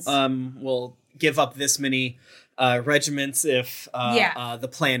Home will give up this many regiments if the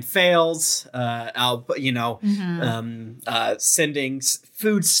plan fails. Sending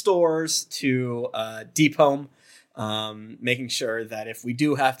food stores to Deep Home, making sure that if we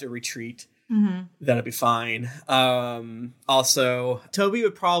do have to retreat, that'll be fine. Also, Toby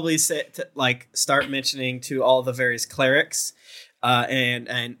would probably start mentioning to all the various clerics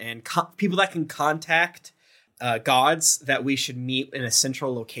and people that can contact gods that we should meet in a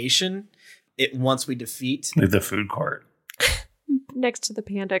central location. Once we defeat the food court next to the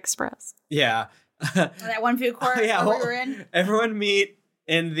Panda Express. Yeah, that one food court. Yeah, we were in. Everyone meet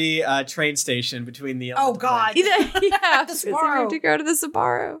in the train station between the. Oh God! Yeah, the Sparrow. To go to the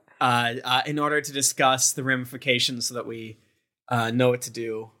Sbarro. In order to discuss the ramifications, so that we know what to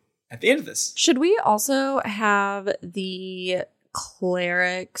do at the end of this. Should we also have the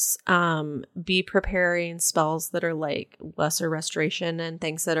clerics be preparing spells that are lesser restoration and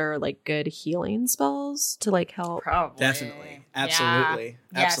things that are good healing spells to help? Probably. Definitely. Absolutely.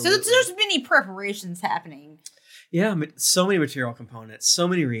 Yeah. So there's many preparations happening. Yeah, so many material components, so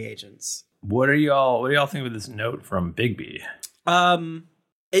many reagents. What do y'all think of this note from Bigby?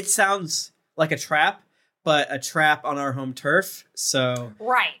 It sounds like a trap, but a trap on our home turf. So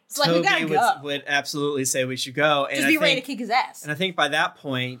right, it's Toby we gotta go. Would absolutely say we should go, and just be ready to kick his ass. And I think by that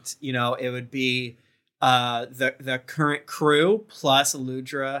point, it would be the current crew plus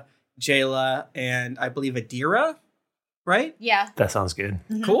Aludra, Jayla, and I believe Adira, right? Yeah, that sounds good.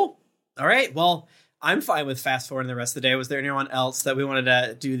 Mm-hmm. Cool. All right. Well, I'm fine with fast forwarding the rest of the day. Was there anyone else that we wanted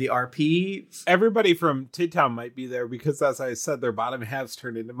to do the RP? Everybody from Tidtowne might be there because, as I said, their bottom halves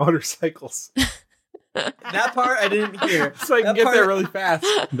turned into motorcycles. That part I didn't hear. So I can get there really fast.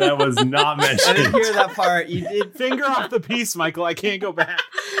 That was not mentioned. I didn't hear that part. You did. Finger off the piece, Michael. I can't go back.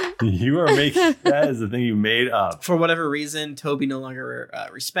 You are making that is the thing you made up. For whatever reason, Toby no longer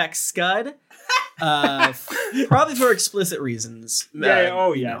respects Scud. Probably for explicit reasons.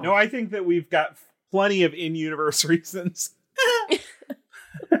 Yeah. No, I think that we've got plenty of in-universe reasons.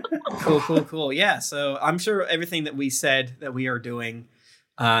 Cool. Yeah, so I'm sure everything that we said that we are doing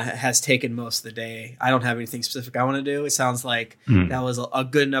has taken most of the day. I don't have anything specific I want to do. It sounds like that was a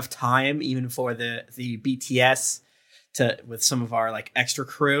good enough time, even for the BTS, with some of our extra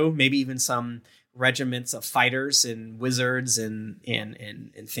crew, maybe even some regiments of fighters and wizards and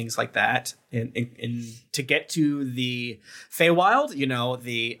things like that, and to get to the Feywild,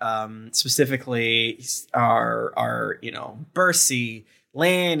 the specifically our Bercy,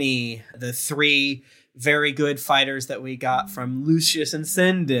 Lanny, the three very good fighters that we got from Lucius and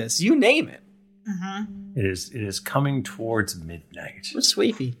Sindus, you name it. Mm-hmm. It is coming towards midnight. What's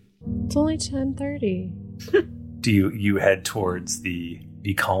sleepy? It's only 10:30. Do you head towards the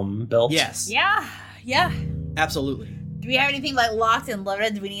calm belt? Yes. Yeah. Absolutely. Do we have anything locked and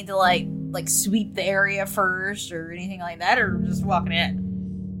loaded? Do we need to sweep the area first or anything like that, or just walking in?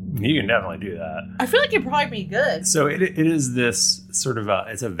 You can definitely do that. I feel like it'd probably be good. So it is this sort of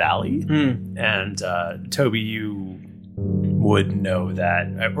it's a valley, and Toby, you would know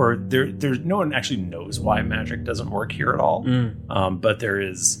that, or there's no one actually knows why magic doesn't work here at all. But there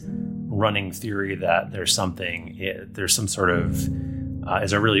is running theory that there's some sort of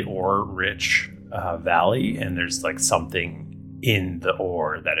is a really ore rich valley, and there's something in the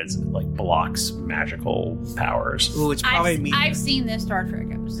ore that is blocks magical powers. Ooh, it's probably I've seen this Star Trek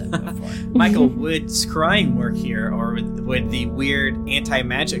episode before. Michael, would scrying work here, or would the weird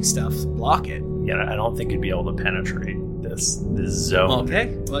anti-magic stuff block it? Yeah, I don't think you'd be able to penetrate this zone.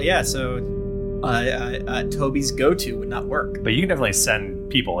 Okay. Well, yeah. So Toby's go-to would not work. But you can definitely send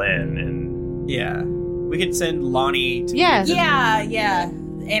people in, and yeah, we could send Lonnie to Yeah.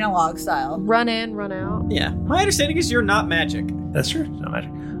 Analog style. Run in, run out. Yeah. My understanding is you're not magic. That's true. It's not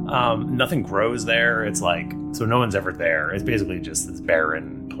magic. Nothing grows there. It's like, so no one's ever there. It's basically just this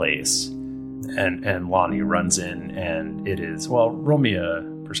barren place. And Lonnie runs in, and it is, well, roll me a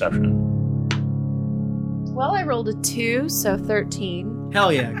perception. Well, I rolled a 2, so 13.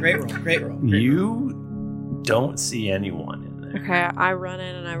 Hell yeah. Great roll. You don't see anyone in there. Okay, I run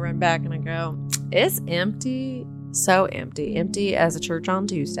in and I run back and I go, it's empty. So empty. Empty as a church on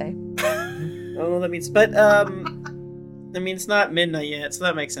Tuesday. I don't know what that means. But, I mean, it's not midnight yet, so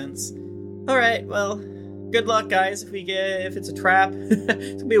that makes sense. All right, well, good luck, guys. If it's a trap,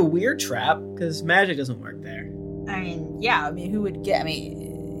 it's gonna be a weird trap because magic doesn't work there. I mean, who would get? I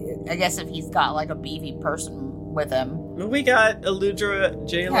mean, I guess if he's got like a beefy person with him. Well, we got Eludra,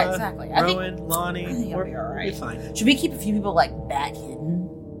 Jayla, Yeah, exactly. Rowan, Lonnie. I think he'll be all right. We're fine. Should we keep a few people like back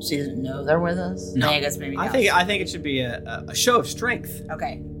hidden so he doesn't know they're with us? No, I guess maybe. I not. think it should be a show of strength.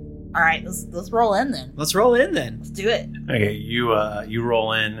 Okay. All right. Let's roll in then. Let's roll in then. Let's do it. Okay, you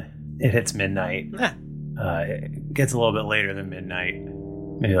roll in. It hits midnight. It gets a little bit later than midnight.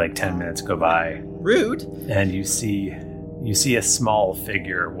 Maybe like 10 minutes go by. Rude. And you see a small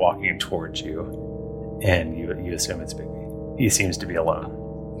figure walking towards you, and you assume it's Bigby. He seems to be alone.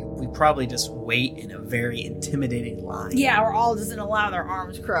 We probably just wait in a very intimidating line. Yeah, we're all just gonna allow their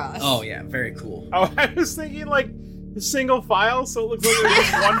arms crossed. Oh yeah, very cool. Oh, I was thinking like single file, so it looks like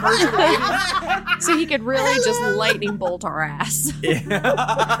there's just one person waiting. So he could really just lightning bolt our ass.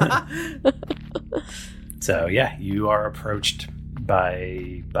 Yeah. So yeah, you are approached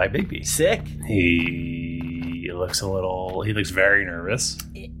by Bigby. Sick. He looks very nervous.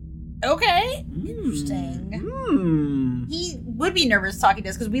 Okay. Interesting. He would be nervous talking to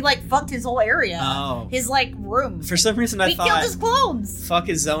us because we like fucked his whole area. Oh. His like room. For some reason, I we thought killed his clones. fuck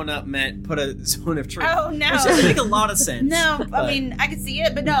his zone up meant put a zone of truth. Oh no. Which doesn't make a lot of sense. No, but I mean I could see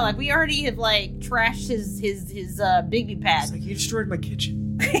it, but no, like we already have like trashed his Bigby pad. it's like you destroyed my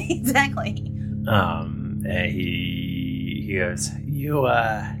kitchen. Exactly. And he goes, you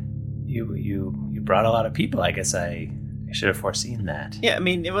brought a lot of people. I guess I should have foreseen that. Yeah, I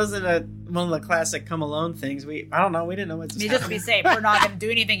mean, it wasn't one of the classic come alone things. I don't know. We didn't know what to say. Just to be safe, we're not going to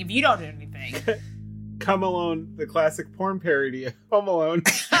do anything if you don't do anything. Come Alone, the classic porn parody of Home Alone.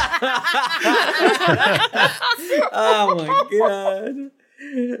 Oh my god.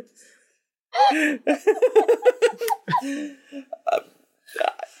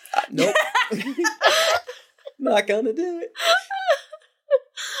 Nope. Not gonna do it.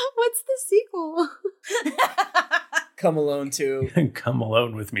 What's the sequel? Come Alone 2. Come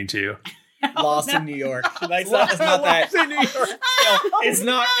alone with me too. Lost in New York. It's not that. Lost in New York. It's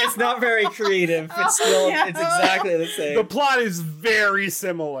not very creative. It's still it's exactly the same. The plot is very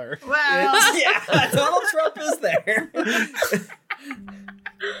similar. Well, Yeah, Donald Trump is there.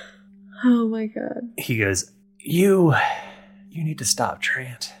 Oh my god. He goes, you need to stop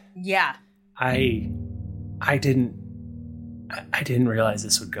Trant. yeah. I didn't realize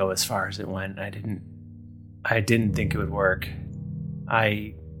this would go as far as it went. I didn't think it would work.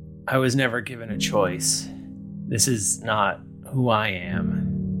 I was never given a choice. This is not who I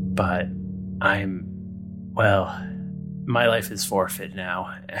am, but my life is forfeit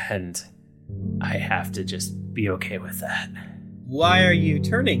now, and I have to just be okay with that. Why are you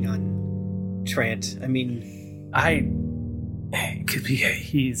turning on Trant? I mean, it could be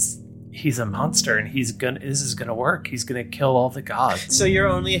he's a monster, and this is gonna work. He's gonna kill all the gods. so you're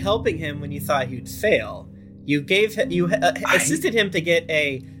only helping him when you thought he'd fail. You assisted him to get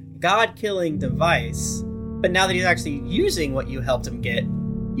a god-killing device, but now that he's actually using what you helped him get,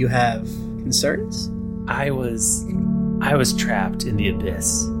 you have concerns? I was trapped in the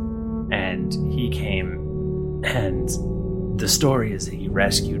abyss, and he came, and the story is that he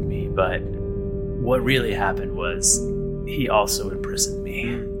rescued me, but what really happened was he also imprisoned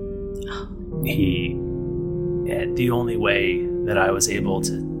me. The only way that I was able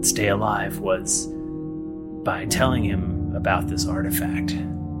to stay alive was by telling him about this artifact.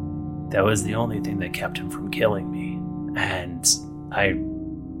 That was the only thing that kept him from killing me. And I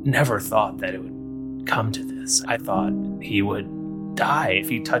never thought that it would come to this. I thought he would die if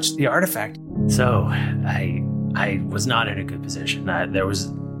he touched the artifact. So I was not in a good position. I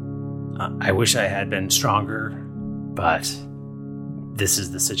wish I had been stronger, but this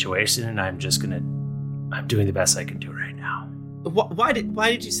is the situation, and I'm doing the best I can do right now. Why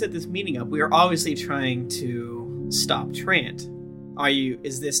did you set this meeting up? We are obviously trying to stop Trant.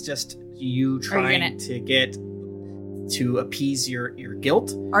 Is this just you trying to appease your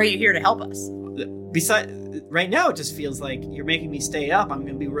guilt? Are you here to help us? Besides, right now it just feels like you're making me stay up. I'm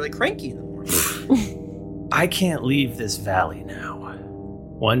going to be really cranky in the morning. I can't leave this valley now.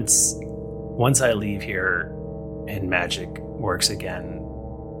 Once I leave here and magic works again,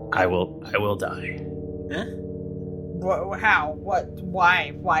 I will die. Huh? How? What?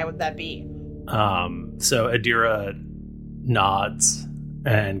 Why? Why would that be? So Adira nods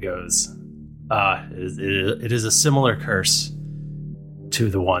and goes, it is a similar curse to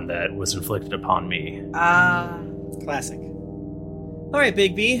the one that was inflicted upon me. Classic. All right,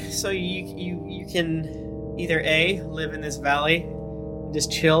 Big B. So you can either A, live in this valley,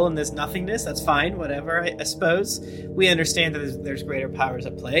 just chill in this nothingness. That's fine, whatever. I suppose we understand that there's greater powers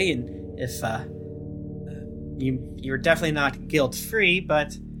at play, and if you're definitely not guilt free,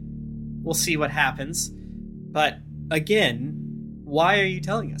 but we'll see what happens. But again, why are you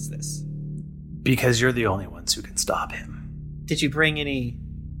telling us this? Because you're the only ones who can stop him. Did you bring any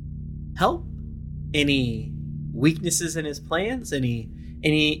help? Any weaknesses in his plans? Any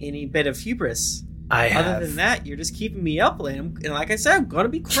bit of hubris? Other than that, you're just keeping me up, and like I said, I'm gonna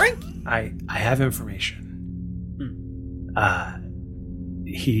be cranky. I have information.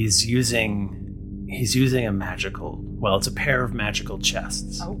 He's using a magical. Well, it's a pair of magical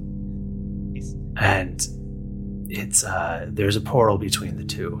chests. Oh. And it's there's a portal between the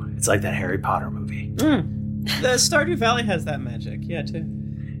two. It's like that Harry Potter movie. The Stardew Valley has that magic, yeah, too.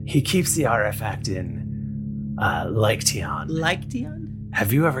 He keeps the artifact in Tidtowne. Tidtowne?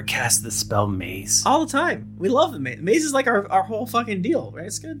 Have you ever cast the spell Maze? All the time. We love the Maze. Maze is like our whole fucking deal, right?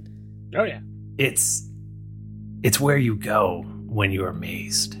 It's good. Oh yeah. It's where you go when you are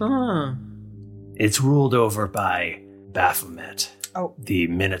mazed. It's ruled over by Baphomet, the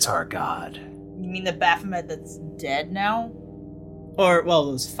Minotaur god. You mean the Baphomet that's dead now? Or,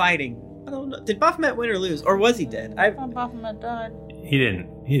 well, was fighting. I don't know. Did Baphomet win or lose? Or was he dead? I thought Baphomet died. He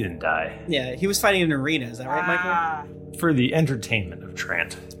didn't die. Yeah, he was fighting in an arena. Is that right, Michael? For the entertainment of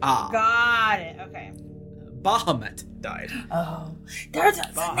Trent. Got it. Okay. Bahamut died. Oh. There's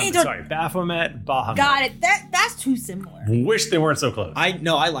a Sorry, Baphomet, Bahamut. Got it. That's too similar. Wish they weren't so close. I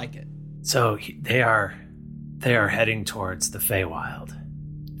like it. So they are heading towards the Feywild.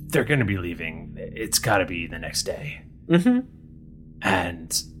 They're going to be leaving. It's got to be the next day. Mm-hmm.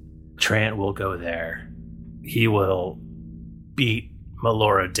 And Trant will go there. He will beat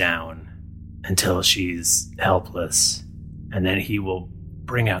Melora down until she's helpless. And then he will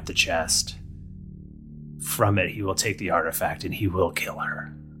bring out the chest. From it, he will take the artifact and he will kill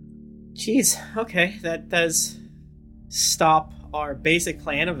her. Jeez, okay. That does stop our basic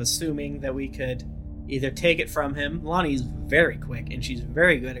plan of assuming that we could either take it from him. Lonnie's very quick and she's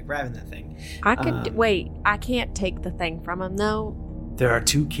very good at grabbing that thing. I could wait. I can't take the thing from him though. There are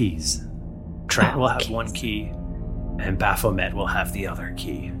two keys. Trent will have one key, and Baphomet will have the other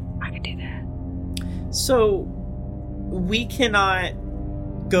key. I could do that. So we cannot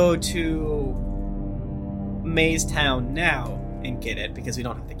go to Maze Town now and get it because we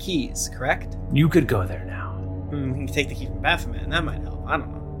don't have the keys, correct? You could go there now. We can take the key from Baphomet, and that might help. I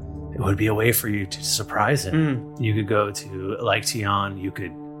don't know. It would be a way for you to surprise him. You could go to Tidtowne, you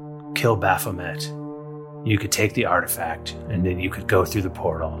could kill Baphomet, you could take the artifact, and then you could go through the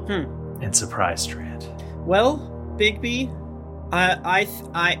portal and surprise Trant. Well, Big B, I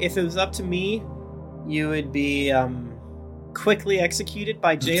if it was up to me, you would be quickly executed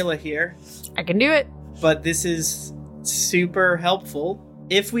by Jayla here. I can do it. But this is super helpful.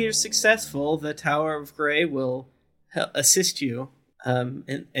 If we are successful, the Tower of Grey will assist you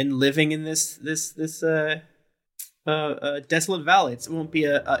in living in this desolate valley. It won't be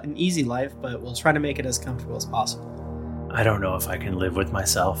an easy life, but we'll try to make it as comfortable as possible. I don't know if I can live with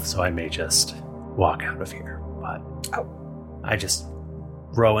myself, so I may just walk out of here. But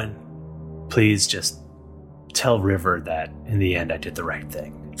Rowan, please just tell River that in the end I did the right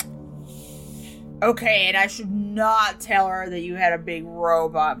thing. Okay, and I should not tell her that you had a big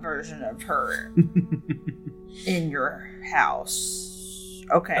robot version of her in your house.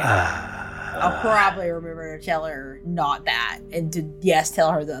 Okay. I'll probably remember to tell her not that, and to,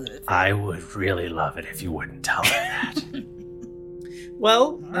 tell her the other thing. I would really love it if you wouldn't tell her that.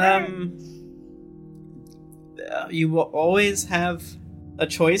 Well, you will always have a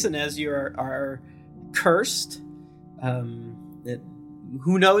choice, and as you are cursed,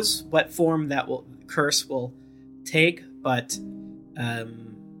 who knows what form that curse will take, but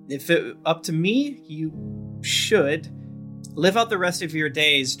if it up to me, you should live out the rest of your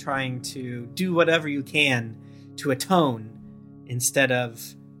days trying to do whatever you can to atone instead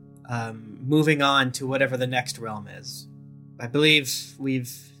of moving on to whatever the next realm is. I believe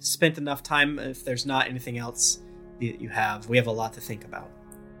we've spent enough time. If there's not anything else that you have, we have a lot to think about.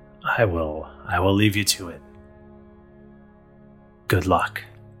 I will leave you to it. Good luck.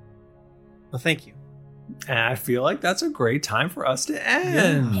 Well, thank you. And I feel like that's a great time for us to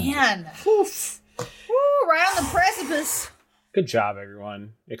end. Man. Oof. Woo, right on the precipice. Good job,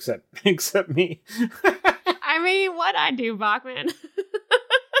 everyone. Except me. I mean, what'd I do, Bachman?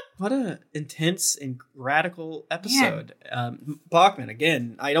 What a intense and radical episode. Bachman,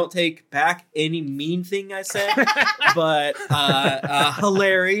 again, I don't take back any mean thing I said, but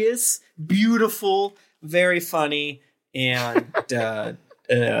hilarious, beautiful, very funny, and you're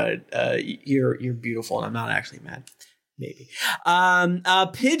beautiful, and I'm not actually mad. Maybe.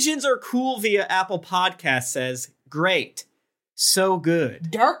 Pigeons are cool via Apple Podcast says, great. So good.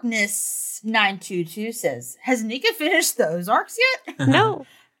 Darkness 922 says, has Nika finished the Ozarks yet? No.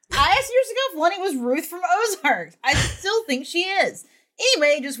 I asked years ago if Lenny was Ruth from Ozarks. I still think she is.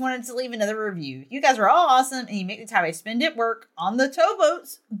 Anyway, just wanted to leave another review. You guys are all awesome, and you make the time I spend at work on the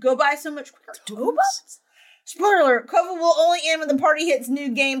towboats go by so much quicker. Towboats? Spoiler alert, COVID will only end when the party hits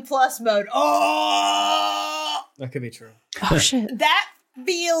New Game Plus mode. Oh! That could be true. Oh, shit. That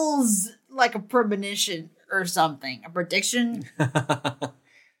feels like a premonition or something. A prediction.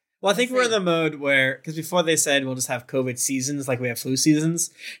 Well, I think we're in the mode where, because before they said we'll just have COVID seasons like we have flu seasons.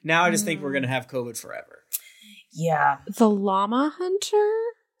 Now I just think we're going to have COVID forever. Yeah. The Llama Hunter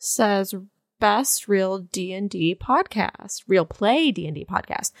says best real D&D podcast, real play D&D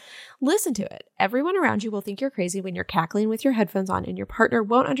podcast. Listen to it. Everyone around you will think you're crazy when you're cackling with your headphones on, and your partner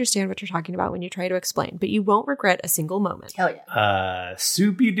won't understand what you're talking about when you try to explain, but you won't regret a single moment. Hell yeah.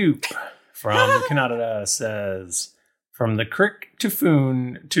 Soupy Doop from Canada says, from the crick to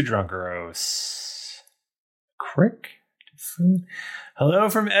Foon to Drunkeros. Crick to Foon? Hello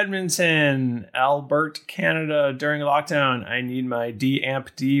from Edmonton, Alberta, Canada. During lockdown, I need my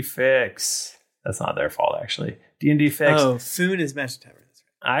D-Amp D fix. That's not their fault, actually. D&D fix. Oh, Foon is Magic Tavern.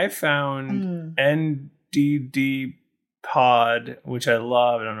 I found NDD Pod, which I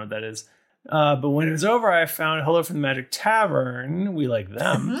love. I don't know what that is. But when it was over, I found Hello from the Magic Tavern. We like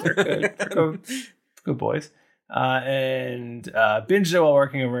them. They're good. They're good boys. And binged it while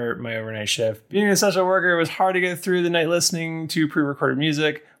working over my overnight shift. Being an essential worker, it was hard to get through the night listening to pre-recorded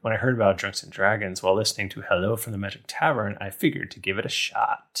music. When I heard about Drunks and Dragons while listening to Hello from the Magic Tavern, I figured I'd give it a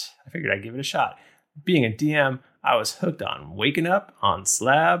shot. Being a DM, I was hooked on waking up on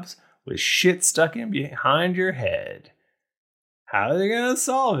slabs with shit stuck in behind your head. How are they going to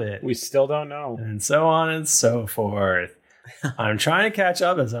solve it? We still don't know. And so on and so forth. I'm trying to catch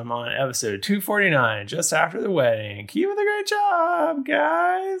up as I'm on episode 249, just after the wedding. Keep up the great job,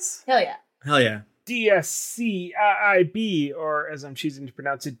 guys. Hell yeah. Hell yeah. DSCIB, or as I'm choosing to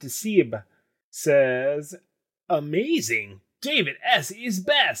pronounce it, Desib, says, amazing. David S. is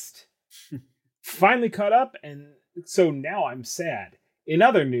best. Finally caught up, and so now I'm sad. In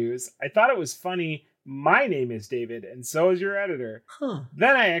other news, I thought it was funny. My name is David, and so is your editor.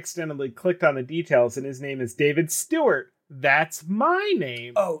 Then I accidentally clicked on the details, and his name is David Stewart. That's my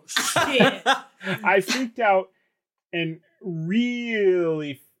name. Oh, shit. I freaked out and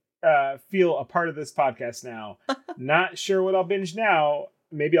really feel a part of this podcast now. Not sure what I'll binge now.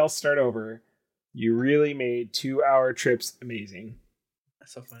 Maybe I'll start over. You really made 2-hour trips amazing.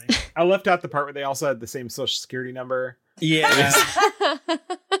 That's so funny. I left out the part where they also had the same social security number. Yeah.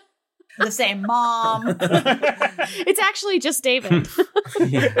 The same mom. It's actually just David.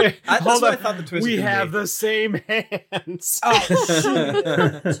 Yeah. Hold on. I thought the twist we was have be. the same hands.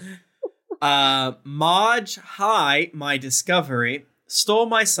 Oh, shit. Maj, hi, my discovery, stole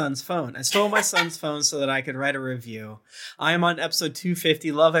my son's phone. I stole my son's phone so that I could write a review. I am on episode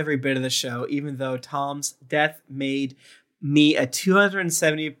 250. Love every bit of the show, even though Tom's death made me a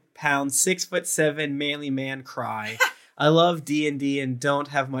 270-pound, 6'7" manly man cry. I love D&D and don't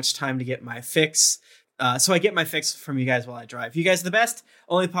have much time to get my fix. So I get my fix from you guys while I drive. You guys are the best,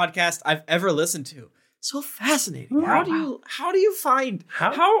 only podcast I've ever listened to. So fascinating. How do you find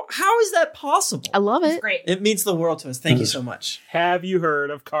how is that possible? I love it. It's great. It means the world to us. Thank you so much. Have you heard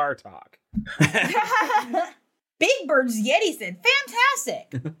of Car Talk? Big Bird's Yeti said,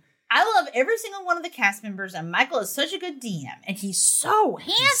 fantastic. I love every single one of the cast members, and Michael is such a good DM, and he's so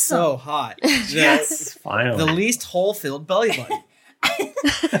handsome. He's so hot. Yes. Finally. The least hole-filled belly button. A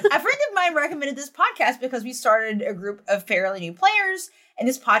friend of mine recommended this podcast because we started a group of fairly new players, and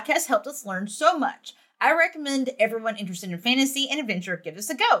this podcast helped us learn so much. I recommend everyone interested in fantasy and adventure give this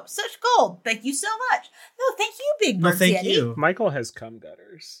a go. Such gold. Thank you so much. No, thank you, Big Bird No, thank Yeti. you. Michael has cum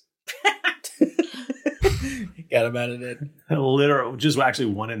gutters. Got him edited. Literal, just actually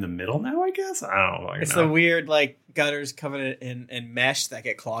one in the middle now, I guess. I don't know. It's the weird like gutters covered in mesh that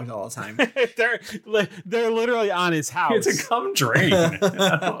get clogged all the time. they're literally on his house. It's a cum drain.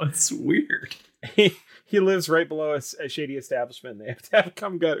 It's weird. He lives right below a shady establishment. They have to have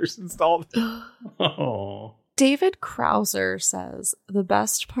cum gutters installed. Oh. David Krauser says the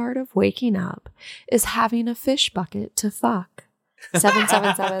best part of waking up is having a fish bucket to fuck.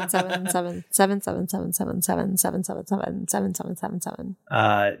 77777777777777777777777.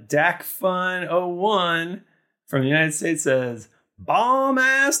 DacFun01 from the United States says,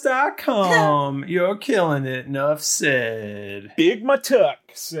 bombass.com. You're killing it. Enough said. Big Matuck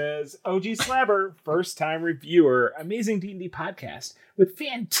says, OG Slabber, first time reviewer, amazing D&D podcast with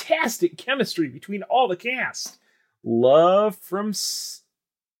fantastic chemistry between all the cast. Love from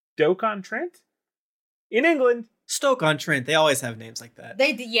Stoke-on-Trent in England. Stoke-on-Trent. They always have names like that.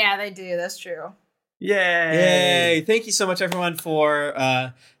 They do. That's true. Yay! Thank you so much, everyone, for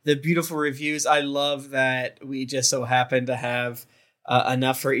the beautiful reviews. I love that we just so happen to have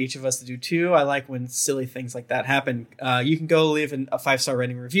enough for each of us to do two. I like when silly things like that happen. You can go leave a 5-star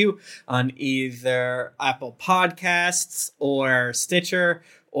rating review on either Apple Podcasts or Stitcher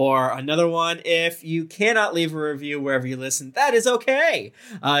or another one. If you cannot leave a review wherever you listen, that is okay.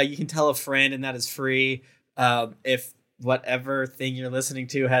 You can tell a friend, and that is free. If whatever thing you're listening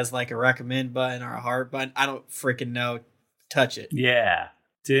to has like a recommend button or a heart button, I don't freaking know. Touch it. Yeah.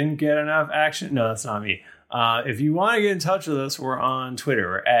 Didn't get enough action. No, that's not me. If you want to get in touch with us, we're on Twitter.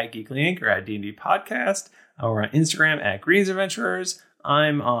 We're at Geekly Inc. or at D&D Podcast. We're on Instagram at Greens Adventurers.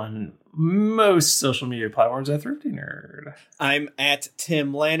 I'm on most social media platforms at Thrifty Nerd. I'm at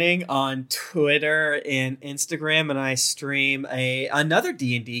Tim Lanning on Twitter and Instagram, and I stream another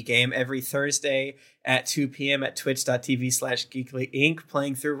D&D game every Thursday at 2 p.m. at twitch.tv/geeklyinc,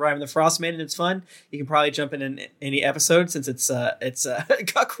 playing through Rime the Frostmaiden, and it's fun. You can probably jump in any episode since it's a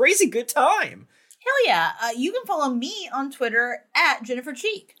crazy good time. Hell yeah. You can follow me on Twitter at Jennifer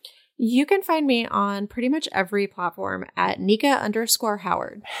Cheek. You can find me on pretty much every platform at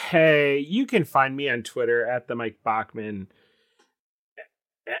Nika_Howard. Hey, you can find me on Twitter at the Mike Bachman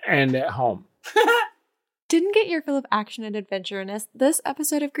and at home. Didn't get your fill of action and adventure in this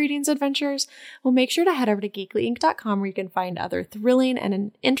episode of Greetings Adventures? Well, make sure to head over to geeklyinc.com where you can find other thrilling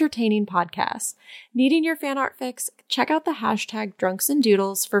and entertaining podcasts. Needing your fan art fix? Check out the hashtag Drunks and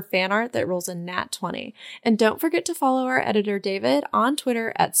Doodles for fan art that rolls a nat 20. And don't forget to follow our editor David on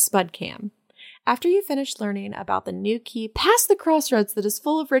Twitter at SpudCam. After you finish learning about the new key past the crossroads that is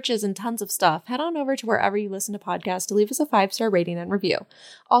full of riches and tons of stuff, head on over to wherever you listen to podcasts to leave us a 5-star rating and review.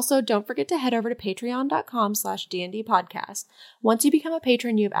 Also, don't forget to head over to patreon.com/DND podcast. Once you become a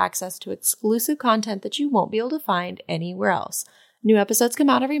patron, you have access to exclusive content that you won't be able to find anywhere else. New episodes come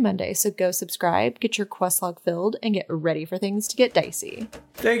out every Monday, so go subscribe, get your quest log filled, and get ready for things to get dicey.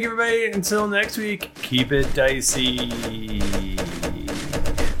 Thank you, everybody. Until next week, keep it dicey.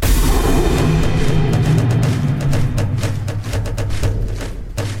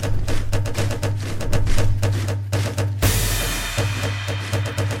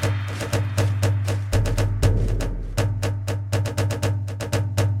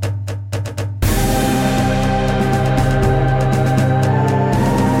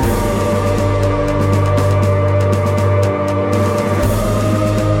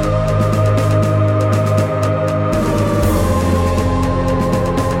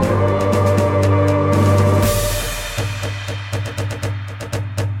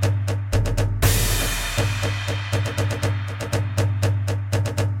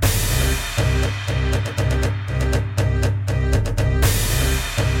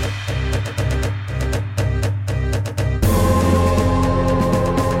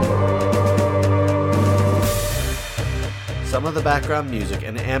 Some of the background music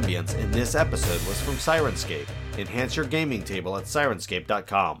and ambience in this episode was from Sirenscape. Enhance your gaming table at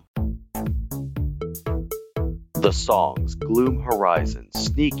Sirenscape.com. The songs Gloom Horizon,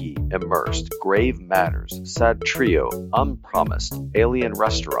 Sneaky, Immersed, Grave Matters, Sad Trio, Unpromised, Alien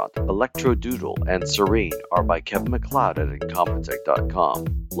Restaurant, Electro Doodle, and Serene are by Kevin MacLeod at Incompetech.com.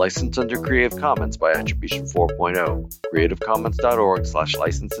 Licensed under Creative Commons by Attribution 4.0.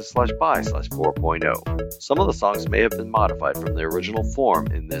 CreativeCommons.org/licenses/by/4.0. Some of the songs may have been modified from their original form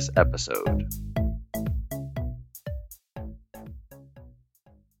in this episode.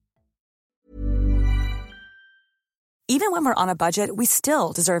 Even when we're on a budget, we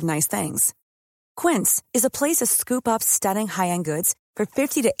still deserve nice things. Quince is a place to scoop up stunning high-end goods for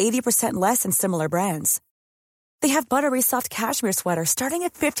 50 to 80% less than similar brands. They have buttery soft cashmere sweaters starting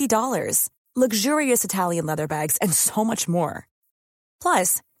at $50, luxurious Italian leather bags, and so much more.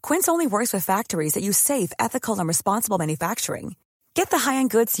 Plus, Quince only works with factories that use safe, ethical, and responsible manufacturing. Get the high-end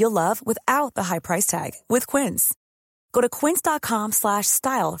goods you'll love without the high price tag with Quince. Go to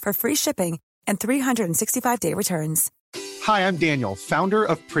quince.com/style for free shipping and 365-day returns. Hi, I'm Daniel, founder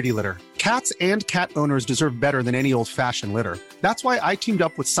of Pretty Litter. Cats and cat owners deserve better than any old-fashioned litter. That's why I teamed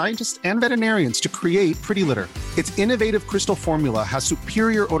up with scientists and veterinarians to create Pretty Litter. Its innovative crystal formula has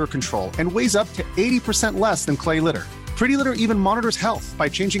superior odor control and weighs up to 80% less than clay litter. Pretty Litter even monitors health by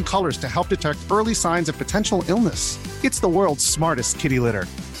changing colors to help detect early signs of potential illness. It's the world's smartest kitty litter.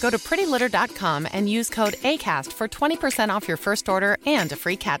 Go to prettylitter.com and use code ACAST for 20% off your first order and a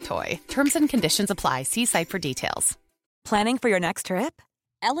free cat toy. Terms and conditions apply. See site for details. Planning for your next trip?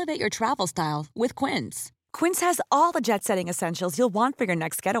 Elevate your travel style with Quince. Quince has all the jet-setting essentials you'll want for your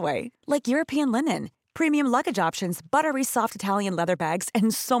next getaway, like European linen, premium luggage options, buttery soft Italian leather bags,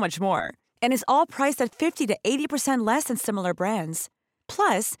 and so much more. And is all priced at 50 to 80% less than similar brands.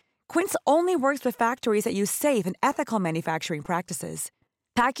 Plus, Quince only works with factories that use safe and ethical manufacturing practices.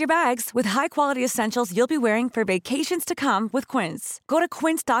 Pack your bags with high-quality essentials you'll be wearing for vacations to come with Quince. Go to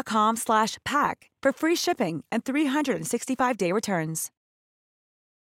quince.com/pack for free shipping and 365-day returns.